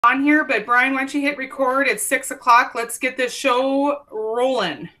On here, but Brian, why don't you hit record? It's 6 o'clock. Let's get this show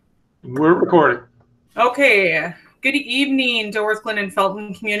rolling. We're recording. Okay. Good evening,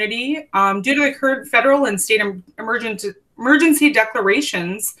 Dilworth-Glyndon-Felton community. Due to the current federal and state emergency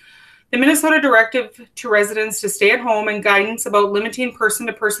declarations, the Minnesota directive to residents to stay at home and guidance about limiting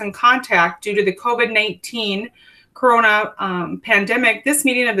person-to-person contact due to the COVID-19 corona pandemic, this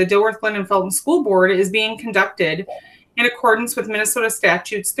meeting of the Dilworth-Glyndon-Felton School Board is being conducted in accordance with Minnesota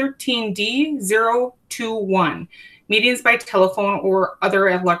Statutes 13D-021, meetings by telephone or other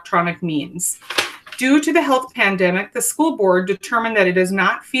electronic means. Due to the health pandemic, the school board determined that it is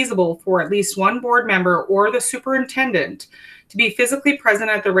not feasible for at least one board member or the superintendent to be physically present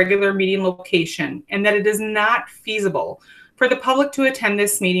at the regular meeting location, and that it is not feasible for the public to attend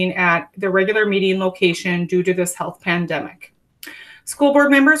this meeting at the regular meeting location due to this health pandemic. School board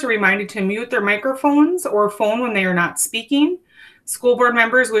members are reminded to mute their microphones or phone when they are not speaking. School board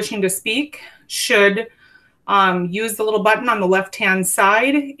members wishing to speak should use the little button on the left-hand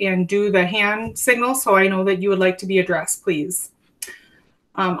side and do the hand signal so I know that you would like to be addressed, please.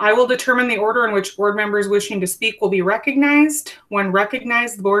 I will determine the order in which board members wishing to speak will be recognized. When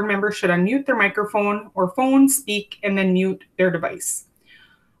recognized, the board member should unmute their microphone or phone, speak, and then mute their device.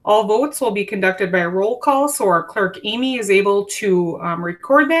 All votes will be conducted by a roll call, so our clerk Amy is able to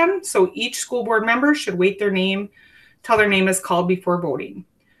record them. So each school board member should wait their name till their name is called before voting.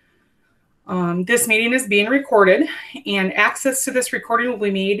 This meeting is being recorded, and access to this recording will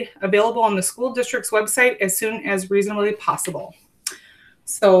be made available on the school district's website as soon as reasonably possible.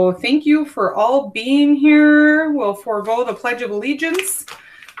 So thank you for all being here. We'll forego the Pledge of Allegiance.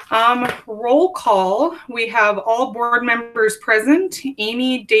 Roll call. We have all board members present: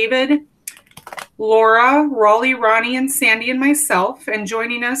 Amy, David, Laura, Raleigh, Ronnie, and Sandy, and myself. And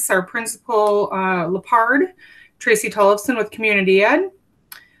joining us are Principal Lepard, Tracy Tollefson with Community Ed,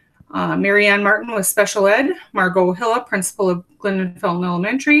 Marianne Martin with Special Ed, Margot Hilla, Principal of Glyndon-Felton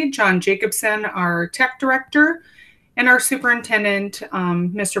Elementary, John Jacobson, our Tech Director, and our Superintendent,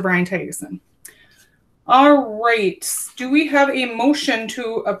 Mr. Brian Tyson. All right, do we have a motion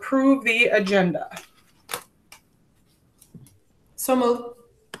to approve the agenda? So moved.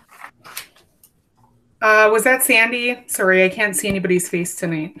 Was that Sandy? Sorry, I can't see anybody's face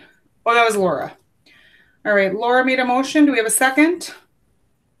tonight. Oh, that was Laura. All right, Laura made a motion. Do we have a second?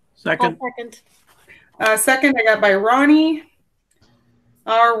 Second. Second. Second, I got by Ronnie.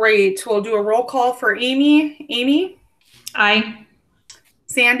 All right, we'll do a roll call for Amy. Amy? Aye.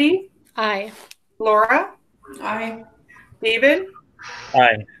 Sandy? Aye. Laura? Aye. David?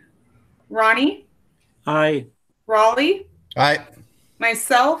 Aye. Ronnie? Aye. Raleigh? Aye.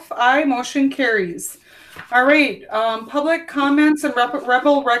 Myself, aye. Motion carries. All right, public comments and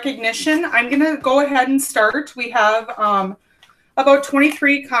rebel recognition. I'm going to go ahead and start. We have about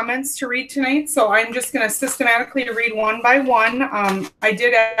 23 comments to read tonight, so I'm just going to systematically read one by one. I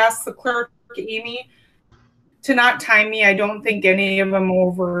did ask the clerk, Amy, to not time me. I don't think any of them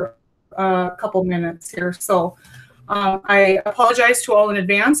over a couple minutes here. So I apologize to all in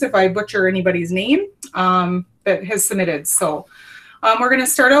advance if I butcher anybody's name that has submitted. So we're going to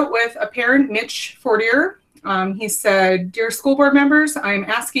start out with a parent, Mitch Fortier. He said, "Dear school board members, I'm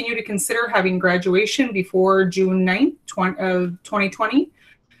asking you to consider having graduation before June 9th, 2020.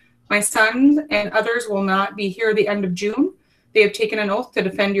 My son and others will not be here at the end of June. They have taken an oath to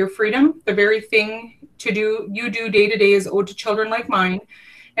defend your freedom. The very thing you do day to day is owed to children like mine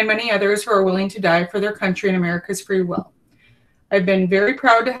and many others who are willing to die for their country and America's free will. I've been very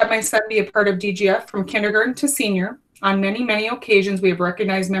proud to have my son be a part of DGF from kindergarten to senior. On many, many occasions, we have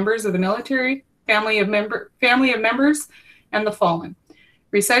recognized members of the military, family of members, and the fallen,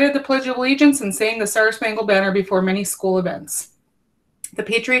 recited the Pledge of Allegiance, and sang the Star-Spangled Banner before many school events. The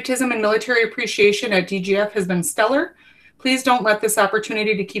patriotism and military appreciation at DGF has been stellar. Please don't let this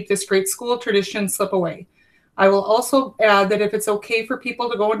opportunity to keep this great school tradition slip away. I will also add that if it's okay for people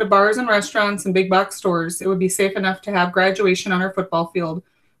to go into bars and restaurants and big box stores, it would be safe enough to have graduation on our football field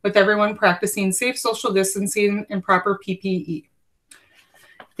with everyone practicing safe social distancing and proper PPE.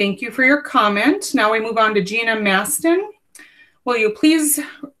 Thank you for your comment. Now we move on to Gina Maston. Will you please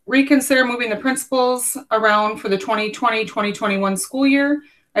reconsider moving the principals around for the 2020-2021 school year?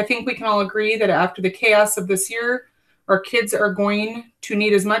 I think we can all agree that after the chaos of this year, our kids are going to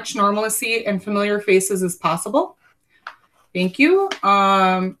need as much normalcy and familiar faces as possible. Thank you.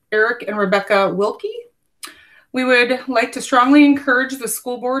 Eric and Rebecca Wilkie. We would like to strongly encourage the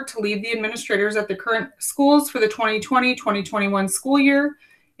school board to leave the administrators at the current schools for the 2020-2021 school year.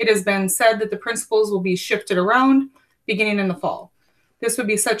 It has been said that the principals will be shifted around beginning in the fall. This would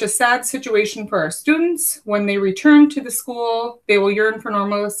be such a sad situation for our students. When they return to the school, they will yearn for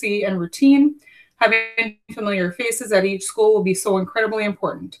normalcy and routine. Having familiar faces at each school will be so incredibly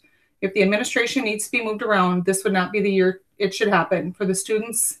important. If the administration needs to be moved around, this would not be the year it should happen. For the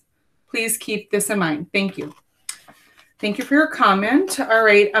students, please keep this in mind. Thank you. Thank you for your comment. All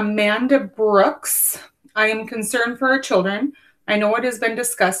right, Amanda Brooks. I am concerned for our children. I know it has been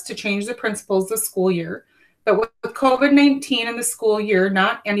discussed to change the principals this school year, but with COVID-19 and the school year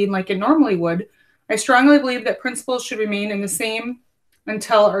not ending like it normally would, I strongly believe that principals should remain in the same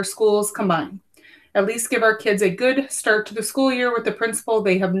until our schools combine. At least give our kids a good start to the school year with the principal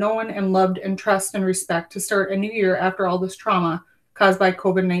they have known and loved and trust and respect to start a new year after all this trauma caused by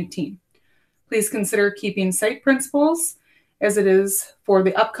COVID-19. Please consider keeping site principals as it is for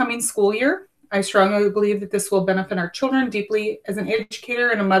the upcoming school year. I strongly believe that this will benefit our children deeply as an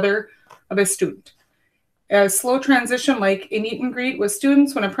educator and a mother of a student. A slow transition like a meet and greet with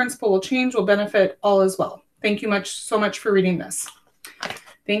students when a principal will change will benefit all as well. Thank you so much for reading this.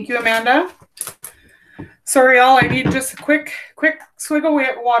 Thank you, Amanda. Sorry, all. I need just a quick swig of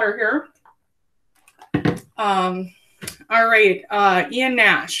water here. All right, Ian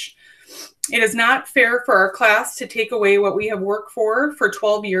Nash. It is not fair for our class to take away what we have worked for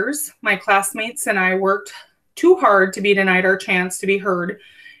 12 years. My classmates and I worked too hard to be denied our chance to be heard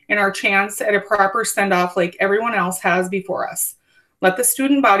and our chance at a proper send-off like everyone else has before us. Let the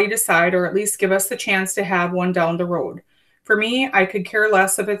student body decide, or at least give us the chance to have one down the road. For me, I could care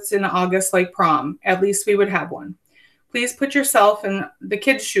less if it's in August like prom. At least we would have one. Please put yourself in the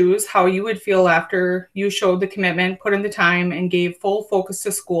kids' shoes, how you would feel after you showed the commitment, put in the time, and gave full focus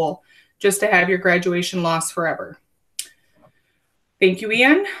to school, just to have your graduation lost forever. Thank you,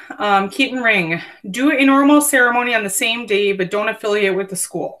 Ian. Keaton Ring, do a normal ceremony on the same day, but don't affiliate with the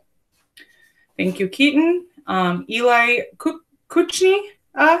school. Thank you, Keaton. Eli Kuchny,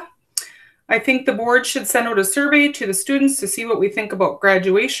 I think the board should send out a survey to the students to see what we think about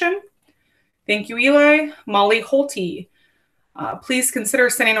graduation. Thank you, Eli. Molly Holte, please consider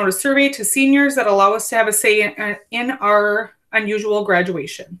sending out a survey to seniors that allow us to have a say in our unusual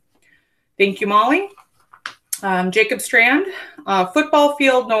graduation. Thank you, Molly. Jacob Strand, football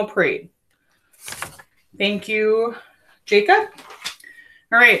field, no parade. Thank you, Jacob.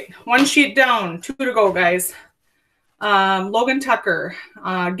 All right, one sheet down, 2 to go, guys. Logan Tucker,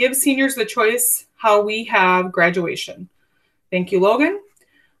 give seniors the choice how we have graduation. Thank you, Logan.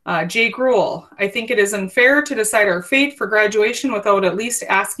 Jay Gruel, I think it is unfair to decide our fate for graduation without at least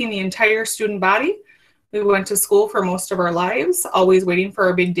asking the entire student body. We went to school for most of our lives, always waiting for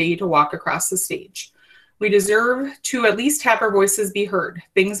a big day to walk across the stage. We deserve to at least have our voices be heard.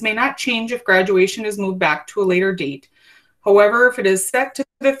 Things may not change if graduation is moved back to a later date. However, if it is set to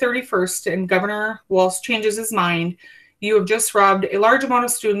the 31st and Governor Walz changes his mind, you have just robbed a large amount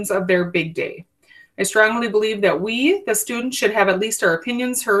of students of their big day. I strongly believe that we, the students, should have at least our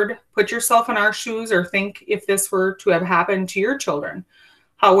opinions heard. Put yourself in our shoes or think if this were to have happened to your children.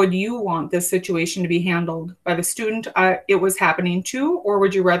 How would you want this situation to be handled? By the student it was happening to, or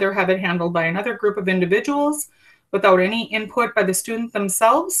would you rather have it handled by another group of individuals without any input by the student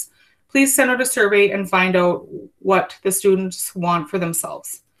themselves? Please send out a survey and find out what the students want for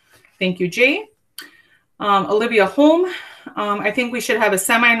themselves. Thank you, Jay. Olivia Holm, I think we should have a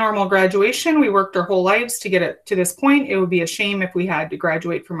semi-normal graduation. We worked our whole lives to get it to this point. It would be a shame if we had to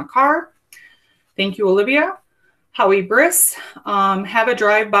graduate from a car. Thank you, Olivia. Howie Briss, have a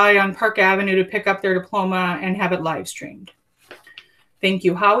drive-by on Park Avenue to pick up their diploma and have it live streamed. Thank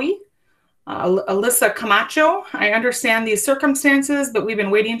you, Howie. Alyssa Camacho, I understand these circumstances, but we've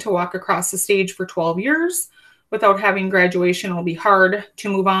been waiting to walk across the stage for 12 years. Without having graduation, it will be hard to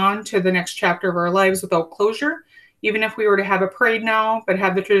move on to the next chapter of our lives without closure. Even if we were to have a parade now, but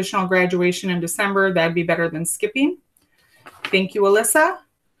have the traditional graduation in December, that'd be better than skipping. Thank you, Alyssa.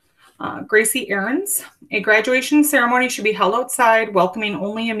 Gracie Aarons, a graduation ceremony should be held outside, welcoming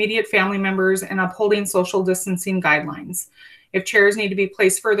only immediate family members and upholding social distancing guidelines. If chairs need to be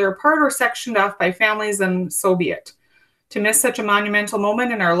placed further apart or sectioned off by families, then so be it. To miss such a monumental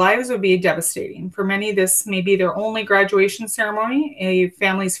moment in our lives would be devastating. For many, this may be their only graduation ceremony, a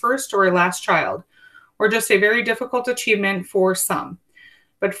family's first or a last child, or just a very difficult achievement for some.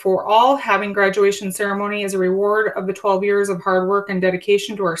 But for all, having graduation ceremony is a reward of the 12 years of hard work and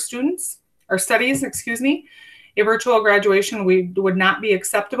dedication to our studies, A virtual graduation would not be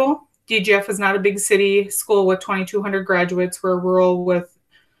acceptable. DGF is not a big city school with 2,200 graduates. We're a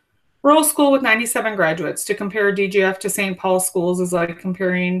rural school with 97 graduates. To compare DGF to St. Paul schools is like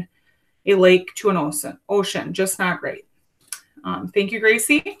comparing a lake to an ocean, just not right. Thank you,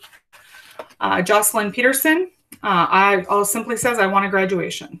 Gracie. Jocelyn Peterson. I'll simply says I want a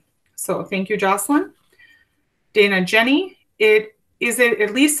graduation. So thank you, Jocelyn. Dana Jenny, is it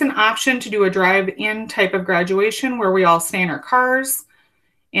at least an option to do a drive-in type of graduation where we all stay in our cars,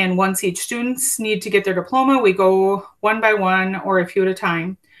 and once each students need to get their diploma, we go one by one or a few at a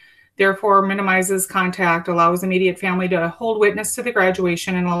time. Therefore, minimizes contact, allows immediate family to hold witness to the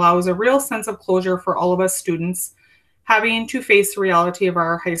graduation, and allows a real sense of closure for all of us students having to face the reality of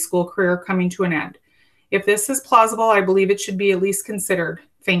our high school career coming to an end. If this is plausible, I believe it should be at least considered.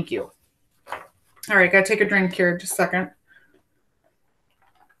 Thank you. All right, gotta take a drink here just a second.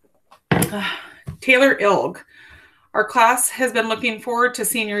 Taylor Ilg. Our class has been looking forward to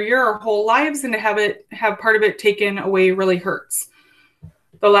senior year our whole lives, and to have part of it taken away really hurts.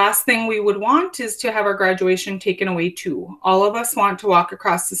 The last thing we would want is to have our graduation taken away too. All of us want to walk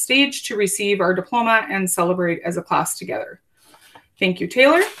across the stage to receive our diploma and celebrate as a class together. Thank you,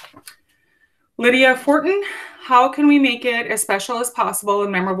 Taylor. Lydia Fortin, how can we make it as special as possible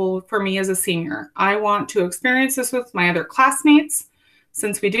and memorable for me as a senior? I want to experience this with my other classmates.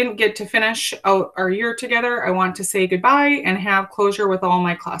 Since we didn't get to finish out our year together, I want to say goodbye and have closure with all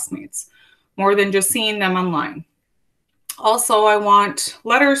my classmates, more than just seeing them online. Also, I want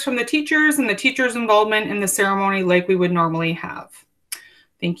letters from the teachers and the teachers' involvement in the ceremony like we would normally have.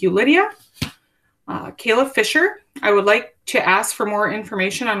 Thank you, Lydia. Kayla Fisher, I would like to ask for more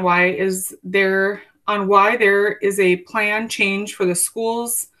information on why there is a plan change for the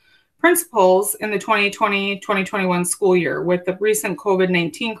school's principals in the 2020-2021 school year with the recent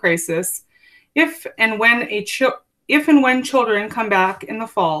COVID-19 crisis. If and when children come back in the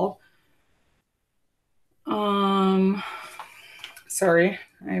fall. Sorry,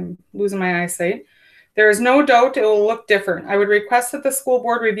 I'm losing my eyesight. There is no doubt it will look different. I would request that the school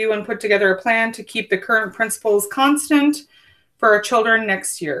board review and put together a plan to keep the current principals constant for our children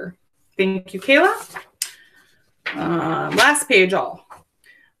next year. Thank you, Kayla. Last page all.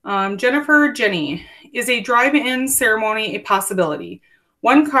 Jennifer Jenny, is a drive-in ceremony a possibility?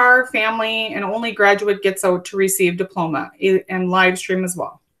 One car, family, and only graduate gets out to receive diploma and live stream as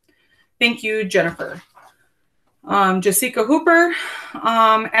well. Thank you, Jennifer. Jessica Hooper,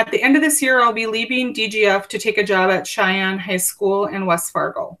 at the end of this year, I'll be leaving DGF to take a job at Cheyenne High School in West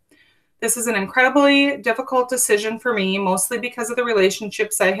Fargo. This is an incredibly difficult decision for me, mostly because of the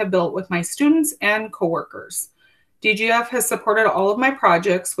relationships I have built with my students and coworkers. DGF has supported all of my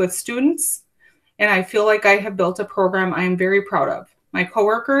projects with students, and I feel like I have built a program I am very proud of. My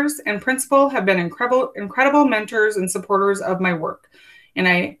coworkers and principal have been incredible mentors and supporters of my work, and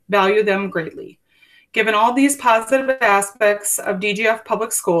I value them greatly. Given all these positive aspects of DGF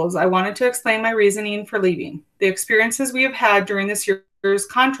Public Schools, I wanted to explain my reasoning for leaving. The experiences we have had during this year's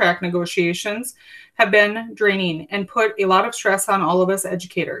contract negotiations have been draining and put a lot of stress on all of us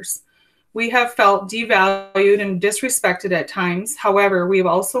educators. We have felt devalued and disrespected at times. However, we have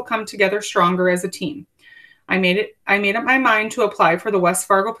also come together stronger as a team. I made up my mind to apply for the West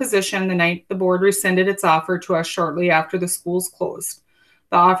Fargo position the night the board rescinded its offer to us shortly after the schools closed.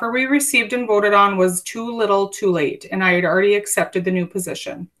 The offer we received and voted on was too little, too late, and I had already accepted the new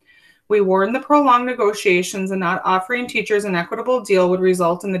position. We warned the prolonged negotiations and not offering teachers an equitable deal would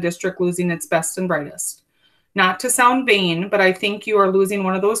result in the district losing its best and brightest. Not to sound vain, but I think you are losing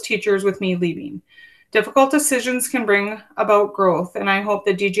one of those teachers with me leaving. Difficult decisions can bring about growth, and I hope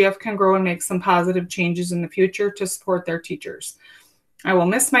that DGF can grow and make some positive changes in the future to support their teachers. I will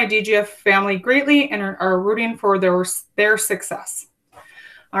miss my DGF family greatly and are rooting for their success.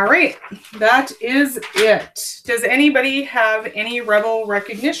 All right, that is it. Does anybody have any Rebel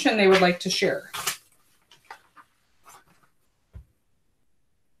recognition they would like to share?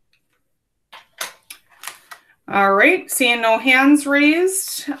 All right, seeing no hands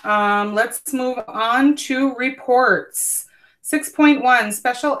raised, let's move on to reports. 6.1,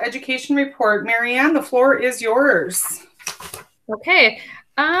 Special Education Report. Marianne, the floor is yours. Okay.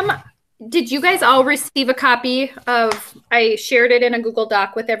 Did you guys all receive a copy of, I shared it in a Google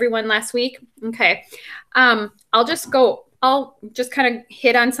Doc with everyone last week? Okay. I'll just kind of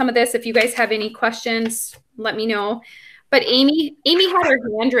hit on some of this. If you guys have any questions, let me know. But Amy had her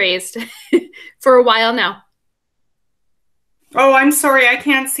hand raised for a while now. Oh, I'm sorry. I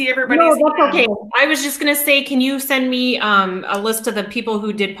can't see everybody's No, that's hand. okay. I was just going to say, can you send me a list of the people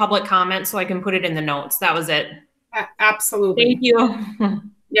who did public comment so I can put it in the notes? That was it. Absolutely. Thank you.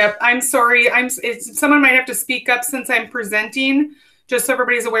 Yep. I'm sorry. Someone might have to speak up since I'm presenting, just so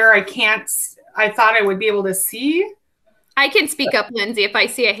everybody's aware. I thought I would be able to see. I can speak up, Lindsay. If I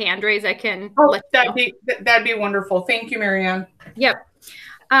see a hand raise, I can. Oh, that'd be wonderful. Thank you, Marianne. Yep.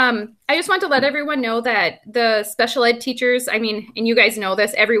 I just want to let everyone know that the special ed teachers, I mean, and you guys know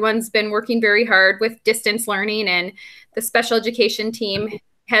this, everyone's been working very hard with distance learning, and the special education team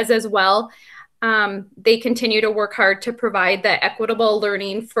has as well. They continue to work hard to provide the equitable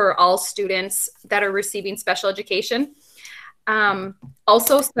learning for all students that are receiving special education.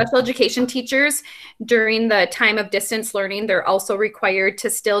 Also, special education teachers during the time of distance learning, they're also required to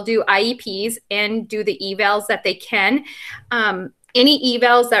still do IEPs and do the evals that they can. Any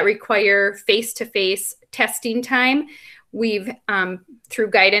evals that require face-to-face testing time, we've, through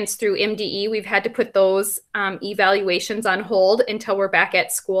guidance through MDE, we've had to put those evaluations on hold until we're back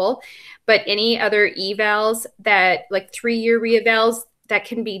at school. But any other evals that, like 3-year reevals, that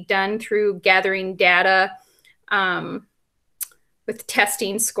can be done through gathering data with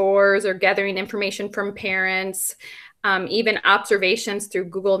testing scores or gathering information from parents, even observations through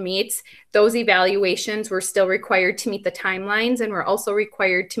Google Meets, those evaluations were still required to meet the timelines, and we're also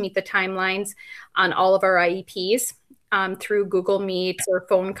required to meet the timelines on all of our IEPs through Google Meets or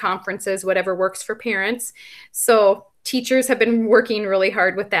phone conferences, whatever works for parents. So teachers have been working really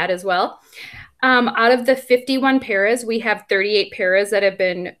hard with that as well. Out of the 51 paras, we have 38 paras that have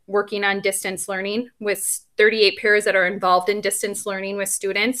been working on distance learning, with 38 paras that are involved in distance learning with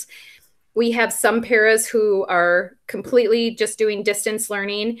students. We have some paras who are completely just doing distance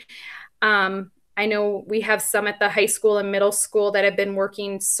learning. I know we have some at the high school and middle school that have been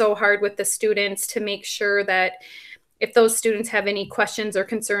working so hard with the students to make sure that if those students have any questions or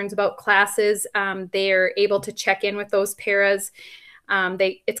concerns about classes, they are able to check in with those paras.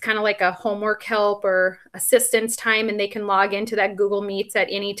 It's kind of like a homework help or assistance time, and they can log into that Google Meets at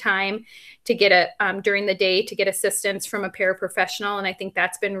any time to get during the day to get assistance from a paraprofessional. And I think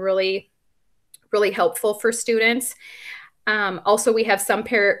that's been really helpful for students. Also, we have some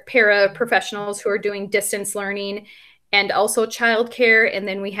paraprofessionals who are doing distance learning and also childcare. And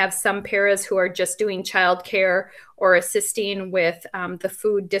then we have some paras who are just doing childcare or assisting with the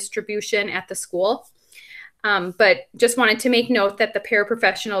food distribution at the school. But just wanted to make note that the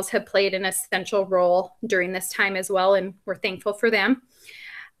paraprofessionals have played an essential role during this time as well, and we're thankful for them.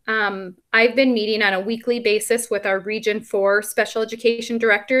 I've been meeting on a weekly basis with our Region 4 special education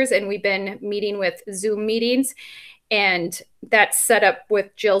directors, and we've been meeting with Zoom meetings, and that's set up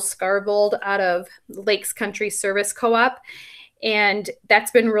with Jill Scarvold out of Lakes Country Service Co-op. And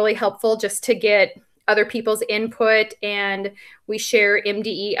that's been really helpful just to get other people's input, and we share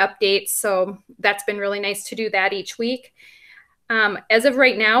MDE updates. So that's been really nice to do that each week. As of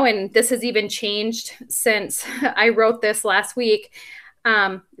right now, and this has even changed since I wrote this last week,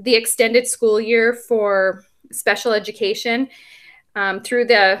 the extended school year for special education through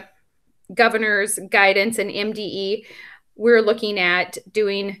the governor's guidance and MDE, we're looking at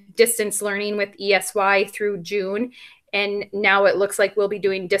doing distance learning with ESY through June. And now it looks like we'll be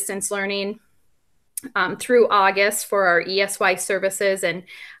doing distance learning through August for our ESY services. And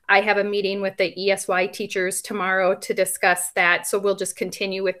I have a meeting with the ESY teachers tomorrow to discuss that. So we'll just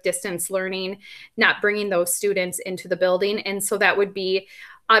continue with distance learning, not bringing those students into the building. And so that would be,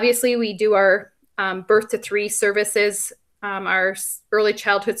 obviously we do our birth to 3 services. Our early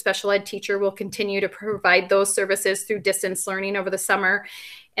childhood special ed teacher will continue to provide those services through distance learning over the summer.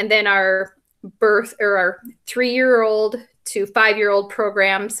 And then our birth or our 3-year-old to 5-year-old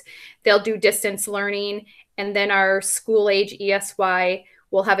programs, they'll do distance learning. And then our school age ESY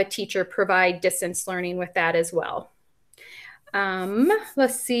will have a teacher provide distance learning with that as well.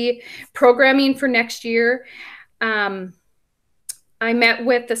 Let's see, programming for next year. I met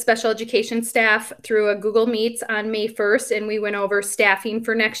with the special education staff through a Google Meets on May 1st, and we went over staffing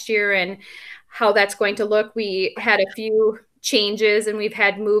for next year and how that's going to look. We had a few changes, and we've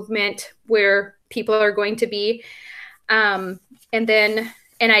had movement where people are going to be. And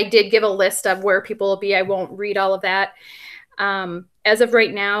I did give a list of where people will be. I won't read all of that. As of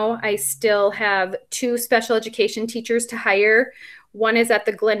right now, I still have 2 special education teachers to hire. One is at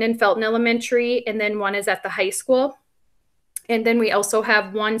the Glyndon-Felton Elementary, and then one is at the high school. And then we also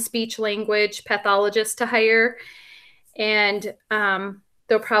have 1 speech language pathologist to hire. And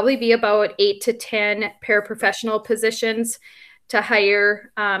there'll probably be about 8 to 10 paraprofessional positions to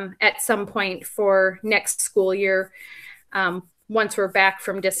hire at some point for next school year. Once we're back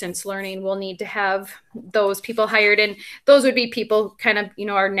from distance learning, we'll need to have those people hired. And those would be people kind of,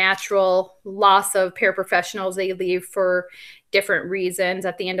 our natural loss of paraprofessionals. They leave for different reasons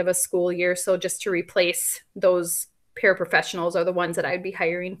at the end of a school year. So just to replace those paraprofessionals are the ones that I'd be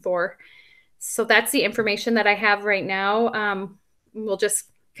hiring for. So that's the information that I have right now. We'll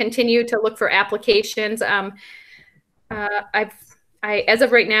just continue to look for applications. I've as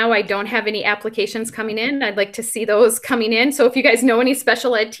of right now, I don't have any applications coming in. I'd like to see those coming in. So if you guys know any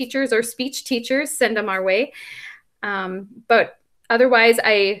special ed teachers or speech teachers, send them our way. But otherwise,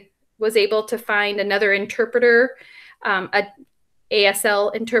 I was able to find another interpreter, a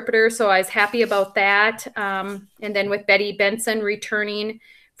ASL interpreter. So I was happy about that. And then with Betty Benson returning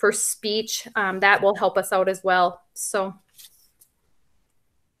for speech, that will help us out as well. So.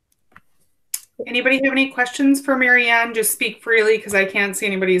 Anybody have any questions for Marianne? Just speak freely because I can't see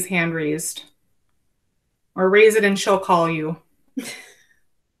anybody's hand raised. Or raise it and she'll call you.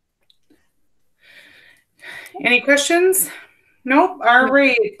 Any questions? Nope. All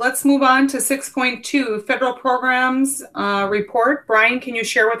right. Let's move on to 6.2, Federal Programs Report. Brian, can you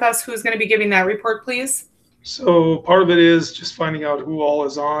share with us who's going to be giving that report, please? So part of it is just finding out who all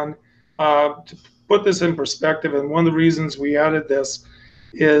is on. To put this in perspective, and one of the reasons we added this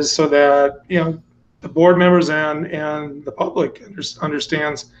is so that, you know, the board members and the public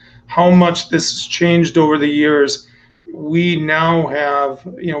understands how much this has changed over the years. We now have,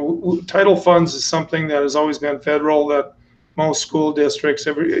 you know, title funds is something that has always been federal, that most school districts,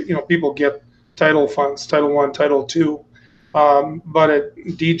 people get title funds, Title I, Title II. But at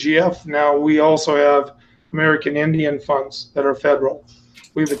DGF now, we also have American Indian funds that are federal.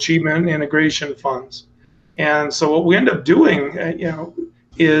 We have achievement integration funds. And so what we end up doing,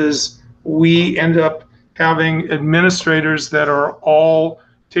 is we end up having administrators that are all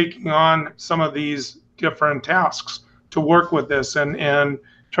taking on some of these different tasks to work with this and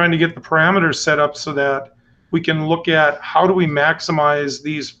trying to get the parameters set up so that we can look at how do we maximize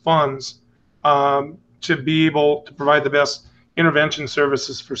these funds to be able to provide the best intervention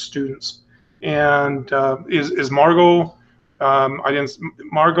services for students. And is Margot?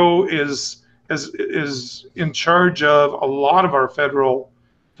 Margot is in charge of a lot of our federal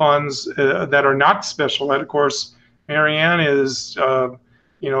funds that are not special ed. Of course, Marianne is,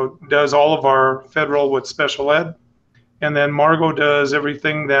 does all of our federal with special ed, and then Margot does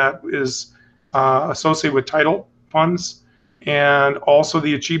everything that is associated with title funds and also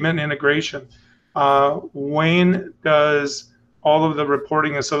the achievement integration. Wayne does all of the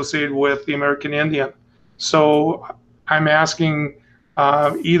reporting associated with the American Indian. So I'm asking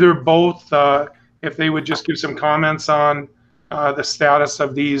either both if they would just give some comments on the status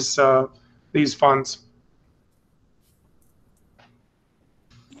of these funds.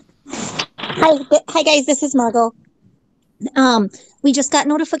 Hi guys, this is Margot. We just got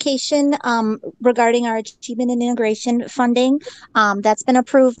notification regarding our achievement and integration funding. That's been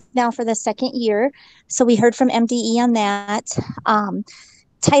approved now for the second year. So we heard from MDE on that.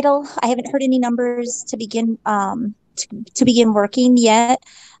 Title, I haven't heard any numbers to begin working yet.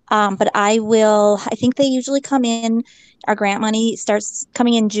 But I think they usually come in, our grant money starts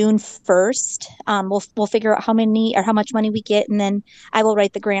coming in June 1st. We'll figure out how much money we get, and then I will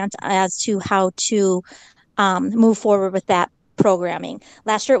write the grant as to how to move forward with that programming.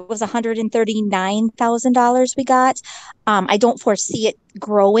 Last year it was $139,000 we got. I don't foresee it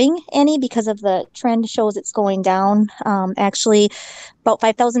growing any because of the trend shows it's going down. Actually, about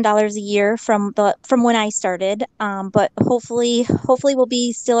 $5,000 a year from when I started. But hopefully we'll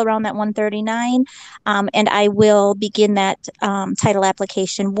be still around that 139. And I will begin that title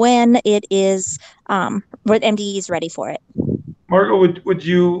application when it is when MDE is ready for it. Margot, would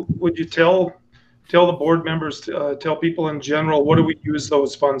you tell the board members, tell people in general, what do we use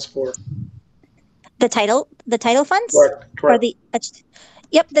those funds for? The title funds? Correct.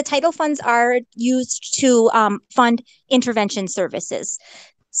 Yep, the title funds are used to fund intervention services.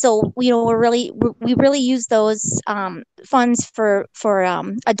 So we really use those funds for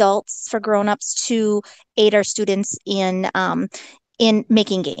adults, for grown-ups, to aid our students in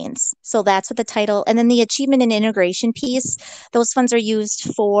making gains. So that's what the title, and then the achievement and integration piece, those funds are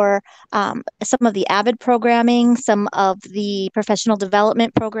used for some of the AVID programming, some of the professional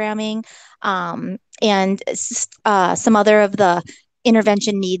development programming, and some other of the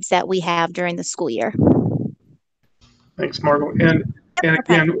intervention needs that we have during the school year. Thanks, Margot. And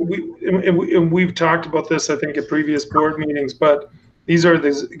again, we've talked about this, I think, at previous board meetings, but these are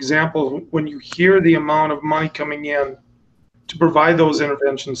the examples when you hear the amount of money coming in to provide those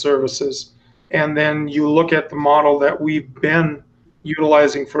intervention services, and then you look at the model that we've been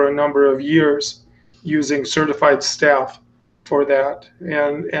utilizing for a number of years, using certified staff for that.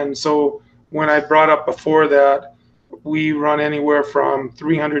 And so when I brought up before that, we run anywhere from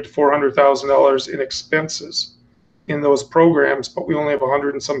 $300,000 to $400,000 in expenses in those programs, but we only have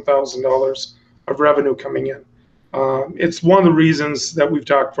 $100 and some thousand of revenue coming in. It's one of the reasons that we've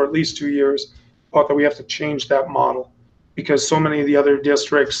talked for at least 2 years about that we have to change that model, because so many of the other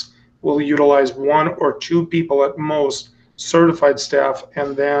districts will utilize 1 or 2 people at most certified staff,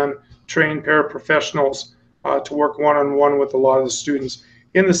 and then train paraprofessionals to work one-on-one with a lot of the students.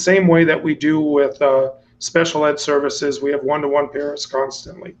 In the same way that we do with special ed services, we have one-to-one paras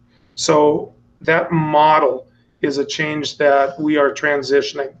constantly. So that model is a change that we are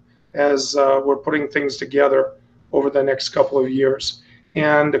transitioning as we're putting things together over the next couple of years.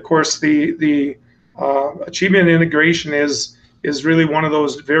 And of course, the achievement integration is really one of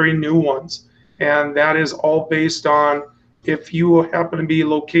those very new ones. And that is all based on if you happen to be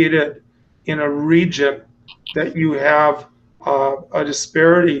located in a region that you have a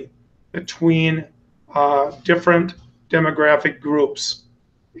disparity between different demographic groups.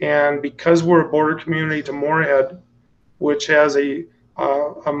 And because we're a border community to Moorhead, which has a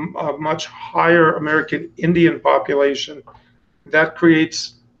much higher American Indian population, that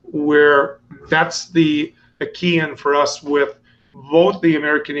creates where that's the key in for us with both the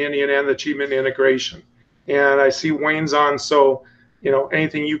American Indian and the achievement integration. And I see Wayne's on, so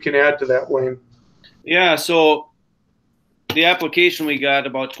anything you can add to that, Wayne? Yeah, so the application we got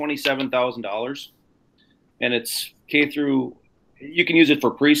about $27,000, and it's K through. You can use it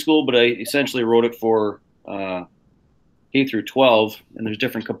for preschool, but I essentially wrote it for K through 12, and there's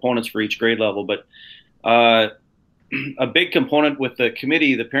different components for each grade level. But a big component with the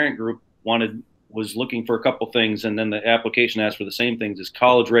committee, the parent group was looking for a couple things, and then the application asked for the same things as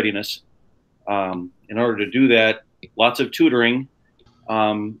college readiness. In order to do that, lots of tutoring,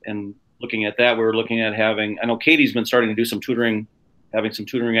 and looking at that, we were looking at having, I know Katie's been starting to do some tutoring, having some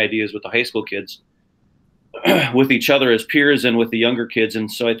tutoring ideas with the high school kids, with each other as peers and with the younger kids.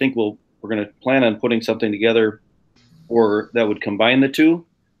 And so I think we're going to plan on putting something together that would combine the two.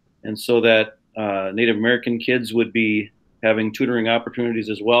 And so that Native American kids would be having tutoring opportunities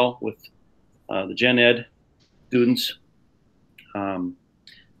as well with the Gen Ed students. And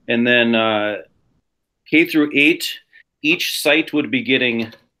then K through 8, each site would be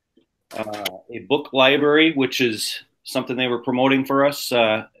getting a book library, which is something they were promoting for us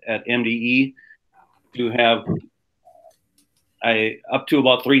at MDE, to have up to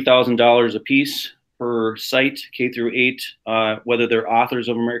about $3,000 a piece per site, K through 8, whether they're authors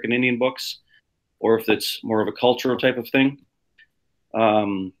of American Indian books or if it's more of a cultural type of thing.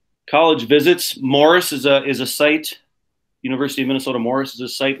 College visits, Morris is a site. University of Minnesota Morris is a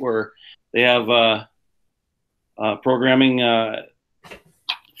site where they have programming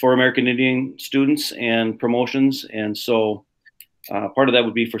for American Indian students and promotions. And so part of that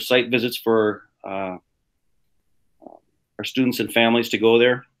would be for site visits for our students and families to go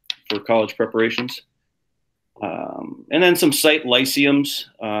there for college preparations. And then some site lyceums.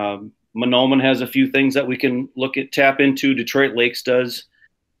 Monoman has a few things that we can tap into. Detroit Lakes does.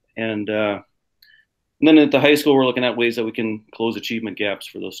 And then at the high school, we're looking at ways that we can close achievement gaps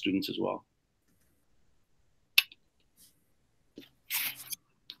for those students as well.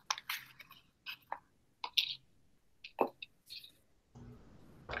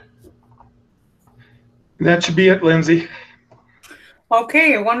 That should be it, Lindsay.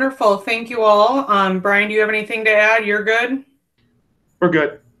 Okay, wonderful. Thank you all. Brian, do you have anything to add? You're good? We're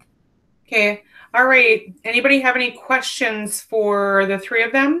good. Okay. All right. Anybody have any questions for the three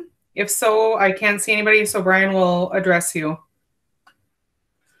of them? If so, I can't see anybody, so Brian will address you.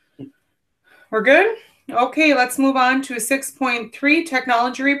 We're good? Okay, let's move on to 6.3,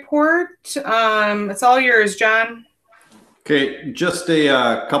 technology report. It's all yours, John. Okay, just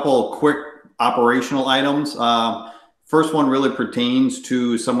a couple quick operational items. First one really pertains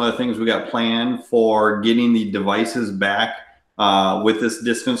to some of the things we got planned for getting the devices back with this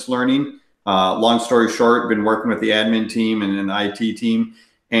distance learning. Long story short, been working with the admin team and an IT team,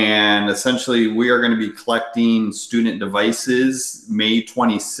 and essentially we are going to be collecting student devices May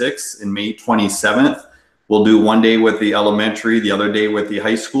 26th and May 27th. We'll do one day with the elementary, the other day with the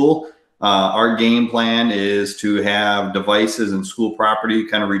high school. Our game plan is to have devices and school property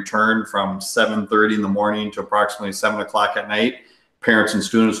kind of returned from 7:30 in the morning to approximately 7 o'clock at night. Parents and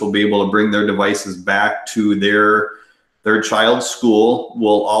students will be able to bring their devices back to their child's school.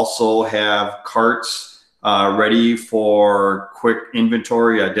 We'll also have carts ready for quick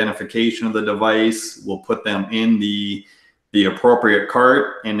inventory, identification of the device. We'll put them in the appropriate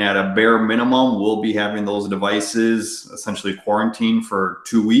cart, and at a bare minimum, we'll be having those devices essentially quarantined for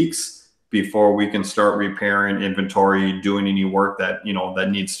 2 weeks before we can start repairing inventory, doing any work that that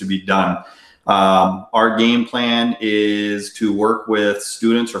needs to be done. Our game plan is to work with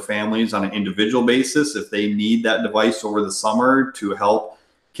students or families on an individual basis if they need that device over the summer to help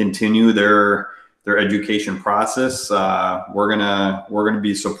continue their education process. We're gonna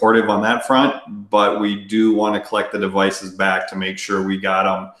be supportive on that front, but we do want to collect the devices back to make sure we got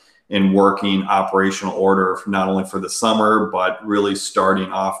them in working operational order, not only for the summer, but really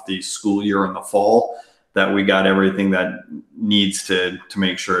starting off the school year in the fall, that we got everything that needs to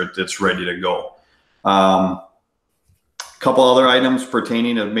make sure it's ready to go. Couple other items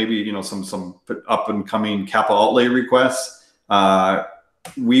pertaining to maybe, you know, some up and coming capital outlay requests.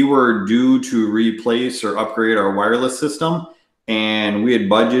 We were due to replace or upgrade our wireless system, and we had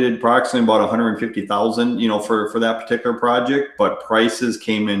budgeted approximately about 150,000, you know, for that particular project, but prices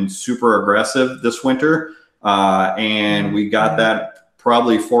came in super aggressive this winter, and we got that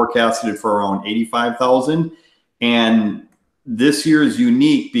probably forecasted for around 85,000. And this year is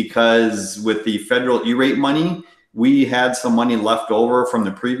unique because with the federal E-rate money, we had some money left over from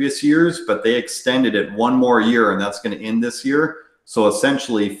the previous years, but they extended it one more year, and that's going to end this year. So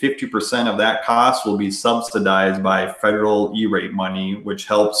essentially 50% of that cost will be subsidized by federal E-rate money, which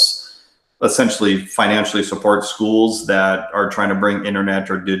helps essentially financially support schools that are trying to bring internet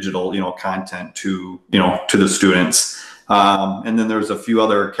or digital, you know, content to, you know, to the students. And then there's a few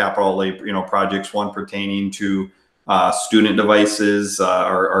other capital outlay, you know, projects, one pertaining to student devices,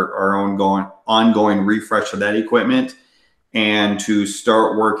 our ongoing refresh of that equipment, and to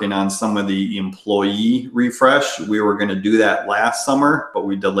start working on some of the employee refresh. We were going to do that last summer, but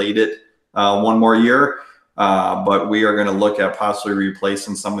we delayed it one more year. But we are going to look at possibly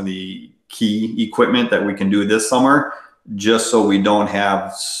replacing some of the key equipment that we can do this summer, just so we don't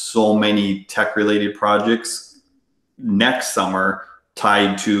have so many tech-related projects next summer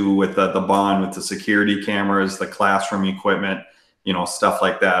tied to with the bond, with the security cameras, the classroom equipment, you know, stuff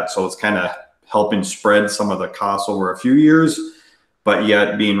like that. So it's kind of helping spread some of the costs over a few years, but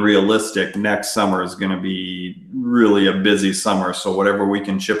yet being realistic, next summer is going to be really a busy summer. So whatever we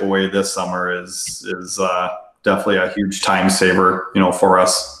can chip away this summer is definitely a huge time saver, you know, for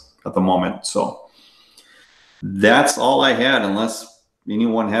us at the moment. So that's all I had. Unless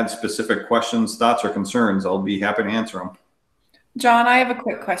anyone had specific questions, thoughts, or concerns, I'll be happy to answer them. John, I have a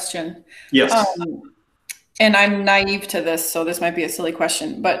quick question. Yes. And I'm naive to this, so this might be a silly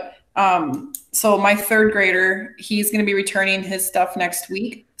question, but so my third grader, he's going to be returning his stuff next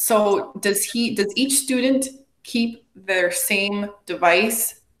week. So does each student keep their same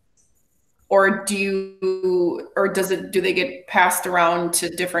device, or do they get passed around to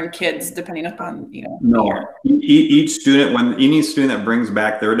different kids depending upon, you know? No, each student, when any student that brings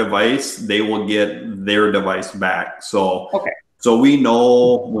back their device, they will get their device back. So, okay. So we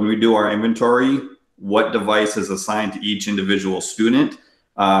know when we do our inventory, what device is assigned to each individual student.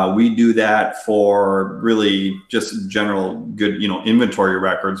 We do that for really just general good, you know, inventory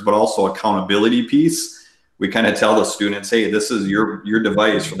records, but also accountability piece. We kind of tell the students, hey, this is your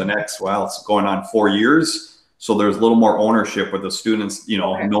device for the next, well, it's going on 4 years. So there's a little more ownership with the students, you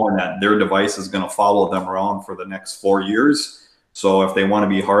know, knowing that their device is going to follow them around for the next 4 years. So if they want to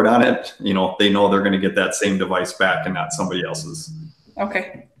be hard on it, you know, they know they're going to get that same device back and not somebody else's.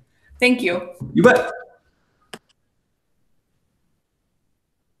 Okay. Thank you. You bet.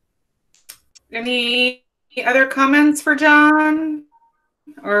 Any other comments for John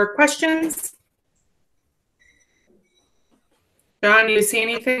or questions? John, do you see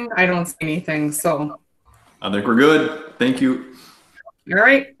anything? I don't see anything, so. I think we're good. Thank you. All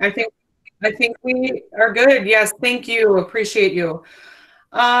right. I think we are good. Yes, thank you. Appreciate you.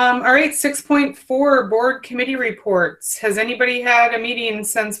 All right, 6.4 board committee reports. Has anybody had a meeting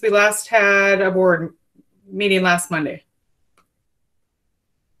since we last had a board meeting last Monday?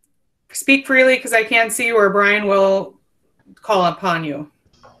 Speak freely because I can't see you, or Brian will call upon you.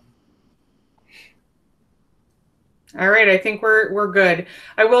 All right, I think we're good.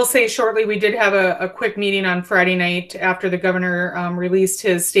 I will say shortly, we did have a quick meeting on Friday night after the governor released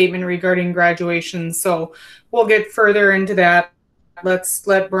his statement regarding graduation. So we'll get further into that. Let's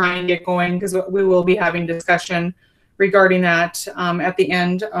let Brian get going because we will be having discussion regarding that at the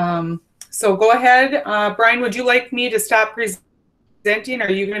end. So go ahead. Brian, would you like me to stop presenting? Are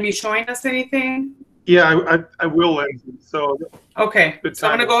you going to be showing us anything? Yeah, I will, Lindsay. So okay, so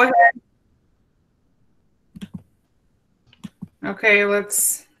I'm going to go ahead. Okay,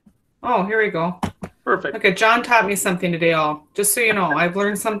 let's, oh, here we go. Perfect. Okay, John taught me something today, just so you know. I've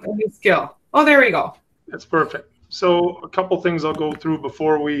learned something, new skill. Oh, there we go. That's perfect. So a couple things I'll go through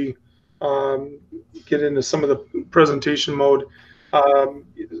before we get into some of the presentation mode.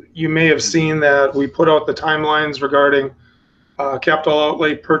 You may have seen that we put out the timelines regarding capital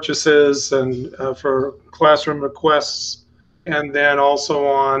outlay purchases and for classroom requests, and then also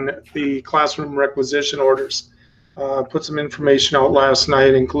on the classroom requisition orders. Put some information out last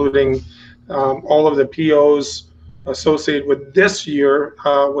night, including all of the POs associated with this year.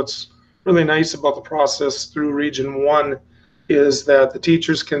 What's really nice about the process through Region 1 is that the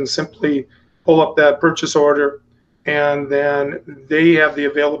teachers can simply pull up that purchase order, and then they have the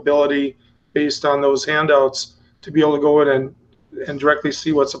availability based on those handouts to be able to go in and directly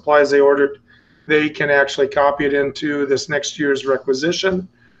see what supplies they ordered. They can actually copy it into this next year's requisition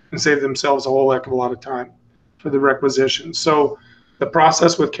and save themselves a whole heck of a lot of time for the requisition. So the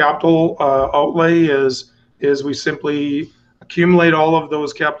process with capital outlay is we simply accumulate all of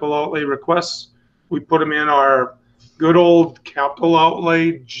those capital outlay requests. We put them in our good old capital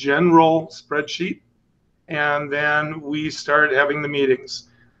outlay general spreadsheet, and then we start having the meetings,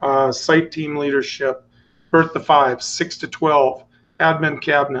 site team leadership, Birth to 5, 6 to 12, admin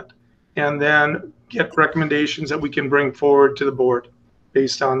cabinet, and then get recommendations that we can bring forward to the board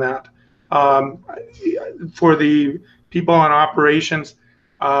based on that. For the people on operations,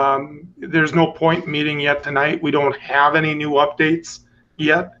 there's no point meeting yet tonight. We don't have any new updates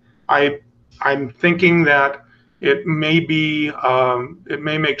yet. I'm thinking that it may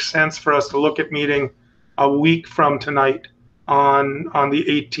make sense for us to look at meeting a week from tonight on the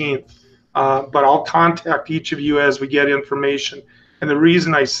 18th. But I'll contact each of you as we get information. And the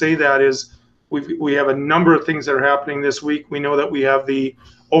reason I say that is we have a number of things that are happening this week. We know that we have the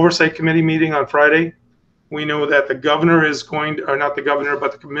Oversight Committee meeting on Friday. We know that the governor is going to, or not the governor,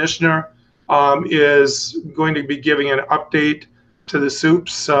 but the commissioner is going to be giving an update to the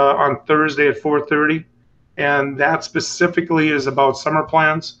SOUPs on Thursday at 4:30. And that specifically is about summer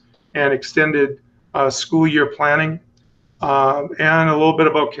plans and extended school year planning and a little bit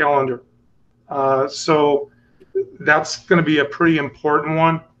about calendar. So that's going to be a pretty important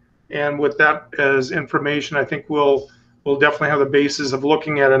one. And with that as information, I think we'll definitely have the basis of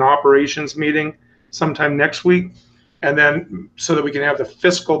looking at an operations meeting sometime next week, and then so that we can have the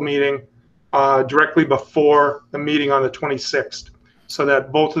fiscal meeting directly before the meeting on the 26th, so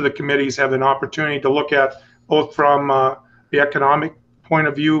that both of the committees have an opportunity to look at both from the economic point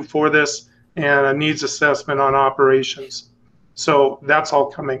of view for this and a needs assessment on operations. So that's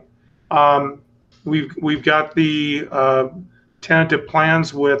all coming. We've got the tentative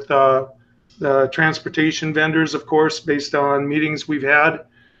plans with the transportation vendors, of course, based on meetings we've had,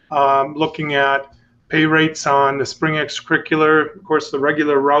 looking at pay rates on the spring extracurricular, of course, the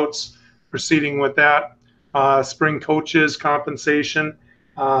regular routes, proceeding with that, spring coaches compensation.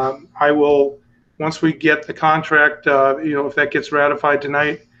 I will, once we get the contract, if that gets ratified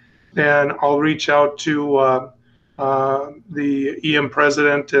tonight, then I'll reach out to the EM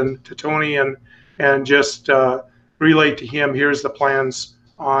president and to Tony and just relay to him, here's the plans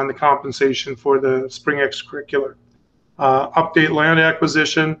on the compensation for the spring extracurricular. Update land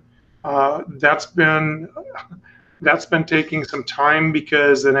acquisition. That's been taking some time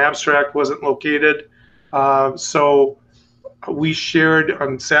because an abstract wasn't located. So we shared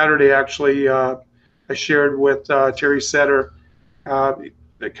on Saturday, actually, I shared with Terry Setter a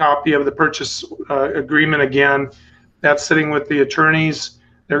copy of the purchase agreement again. That's sitting with the attorneys.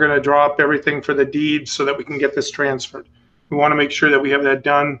 They're going to draw up everything for the deed so that we can get this transferred. We want to make sure that we have that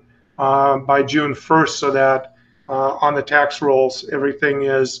done by June 1st so that on the tax rolls, everything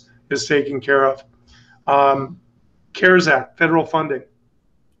is taken care of. CARES Act, federal funding.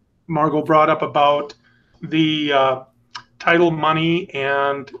 Margot brought up about the title money,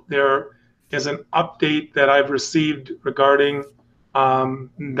 and there is an update that I've received regarding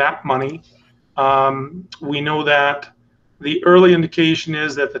that money. We know that the early indication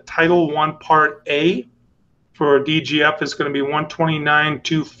is that the Title I Part A for DGF is going to be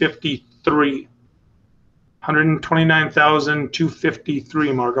 $129,253.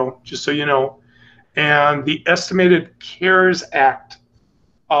 $129,253, Margot, just so you know. And the estimated CARES Act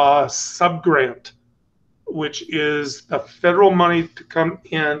subgrant, which is the federal money to come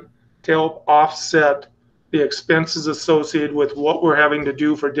in to help offset the expenses associated with what we're having to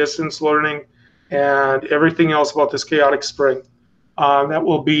do for distance learning and everything else about this chaotic spring. That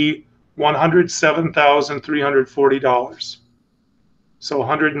will be $107,340. So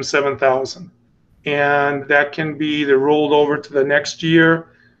 $107,000. And that can be either rolled over to the next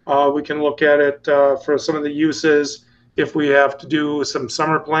year. We can look at it for some of the uses if we have to do some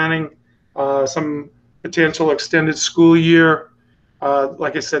summer planning, some potential extended school year.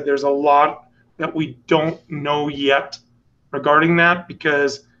 Like I said, there's a lot that we don't know yet regarding that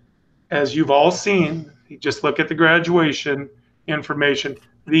because, as you've all seen, you just look at the graduation information.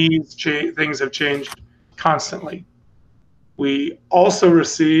 These things have changed constantly. We also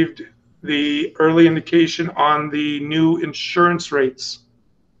received the early indication on the new insurance rates.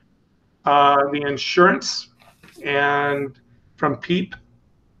 The insurance and from PEEP,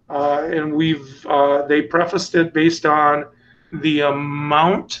 and they prefaced it based on the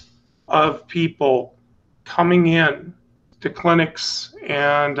amount of people coming in to clinics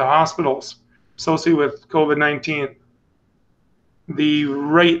and to hospitals associated with COVID-19. The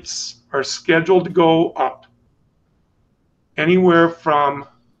rates are scheduled to go up anywhere from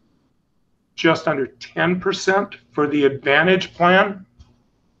just under 10% for the Advantage plan,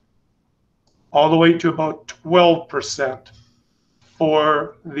 all the way to about 12%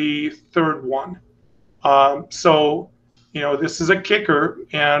 for the third one. So, this is a kicker,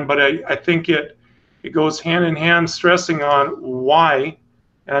 but I think it goes hand in hand, stressing on why,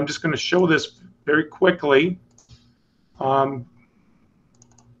 and I'm just going to show this very quickly,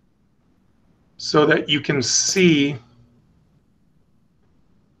 so that you can see.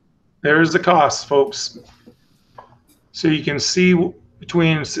 There's the cost, folks. So you can see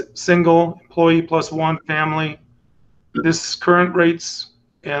between single employee plus one family, this current rates,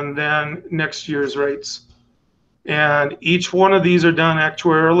 and then next year's rates. And each one of these are done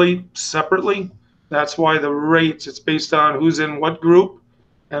actuarially separately. That's why the rates, it's based on who's in what group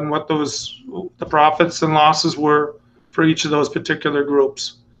and what the profits and losses were for each of those particular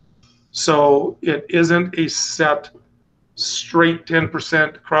groups. So it isn't a set straight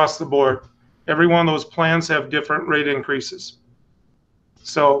 10% across the board. Every one of those plans have different rate increases.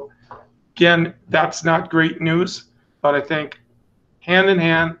 So again, that's not great news, but I think hand in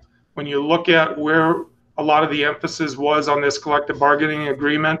hand, when you look at where a lot of the emphasis was on this collective bargaining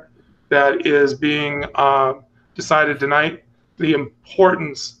agreement that is being decided tonight, the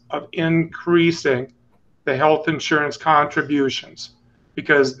importance of increasing the health insurance contributions,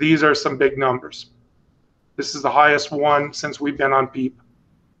 because these are some big numbers. This is the highest one since we've been on PEEP.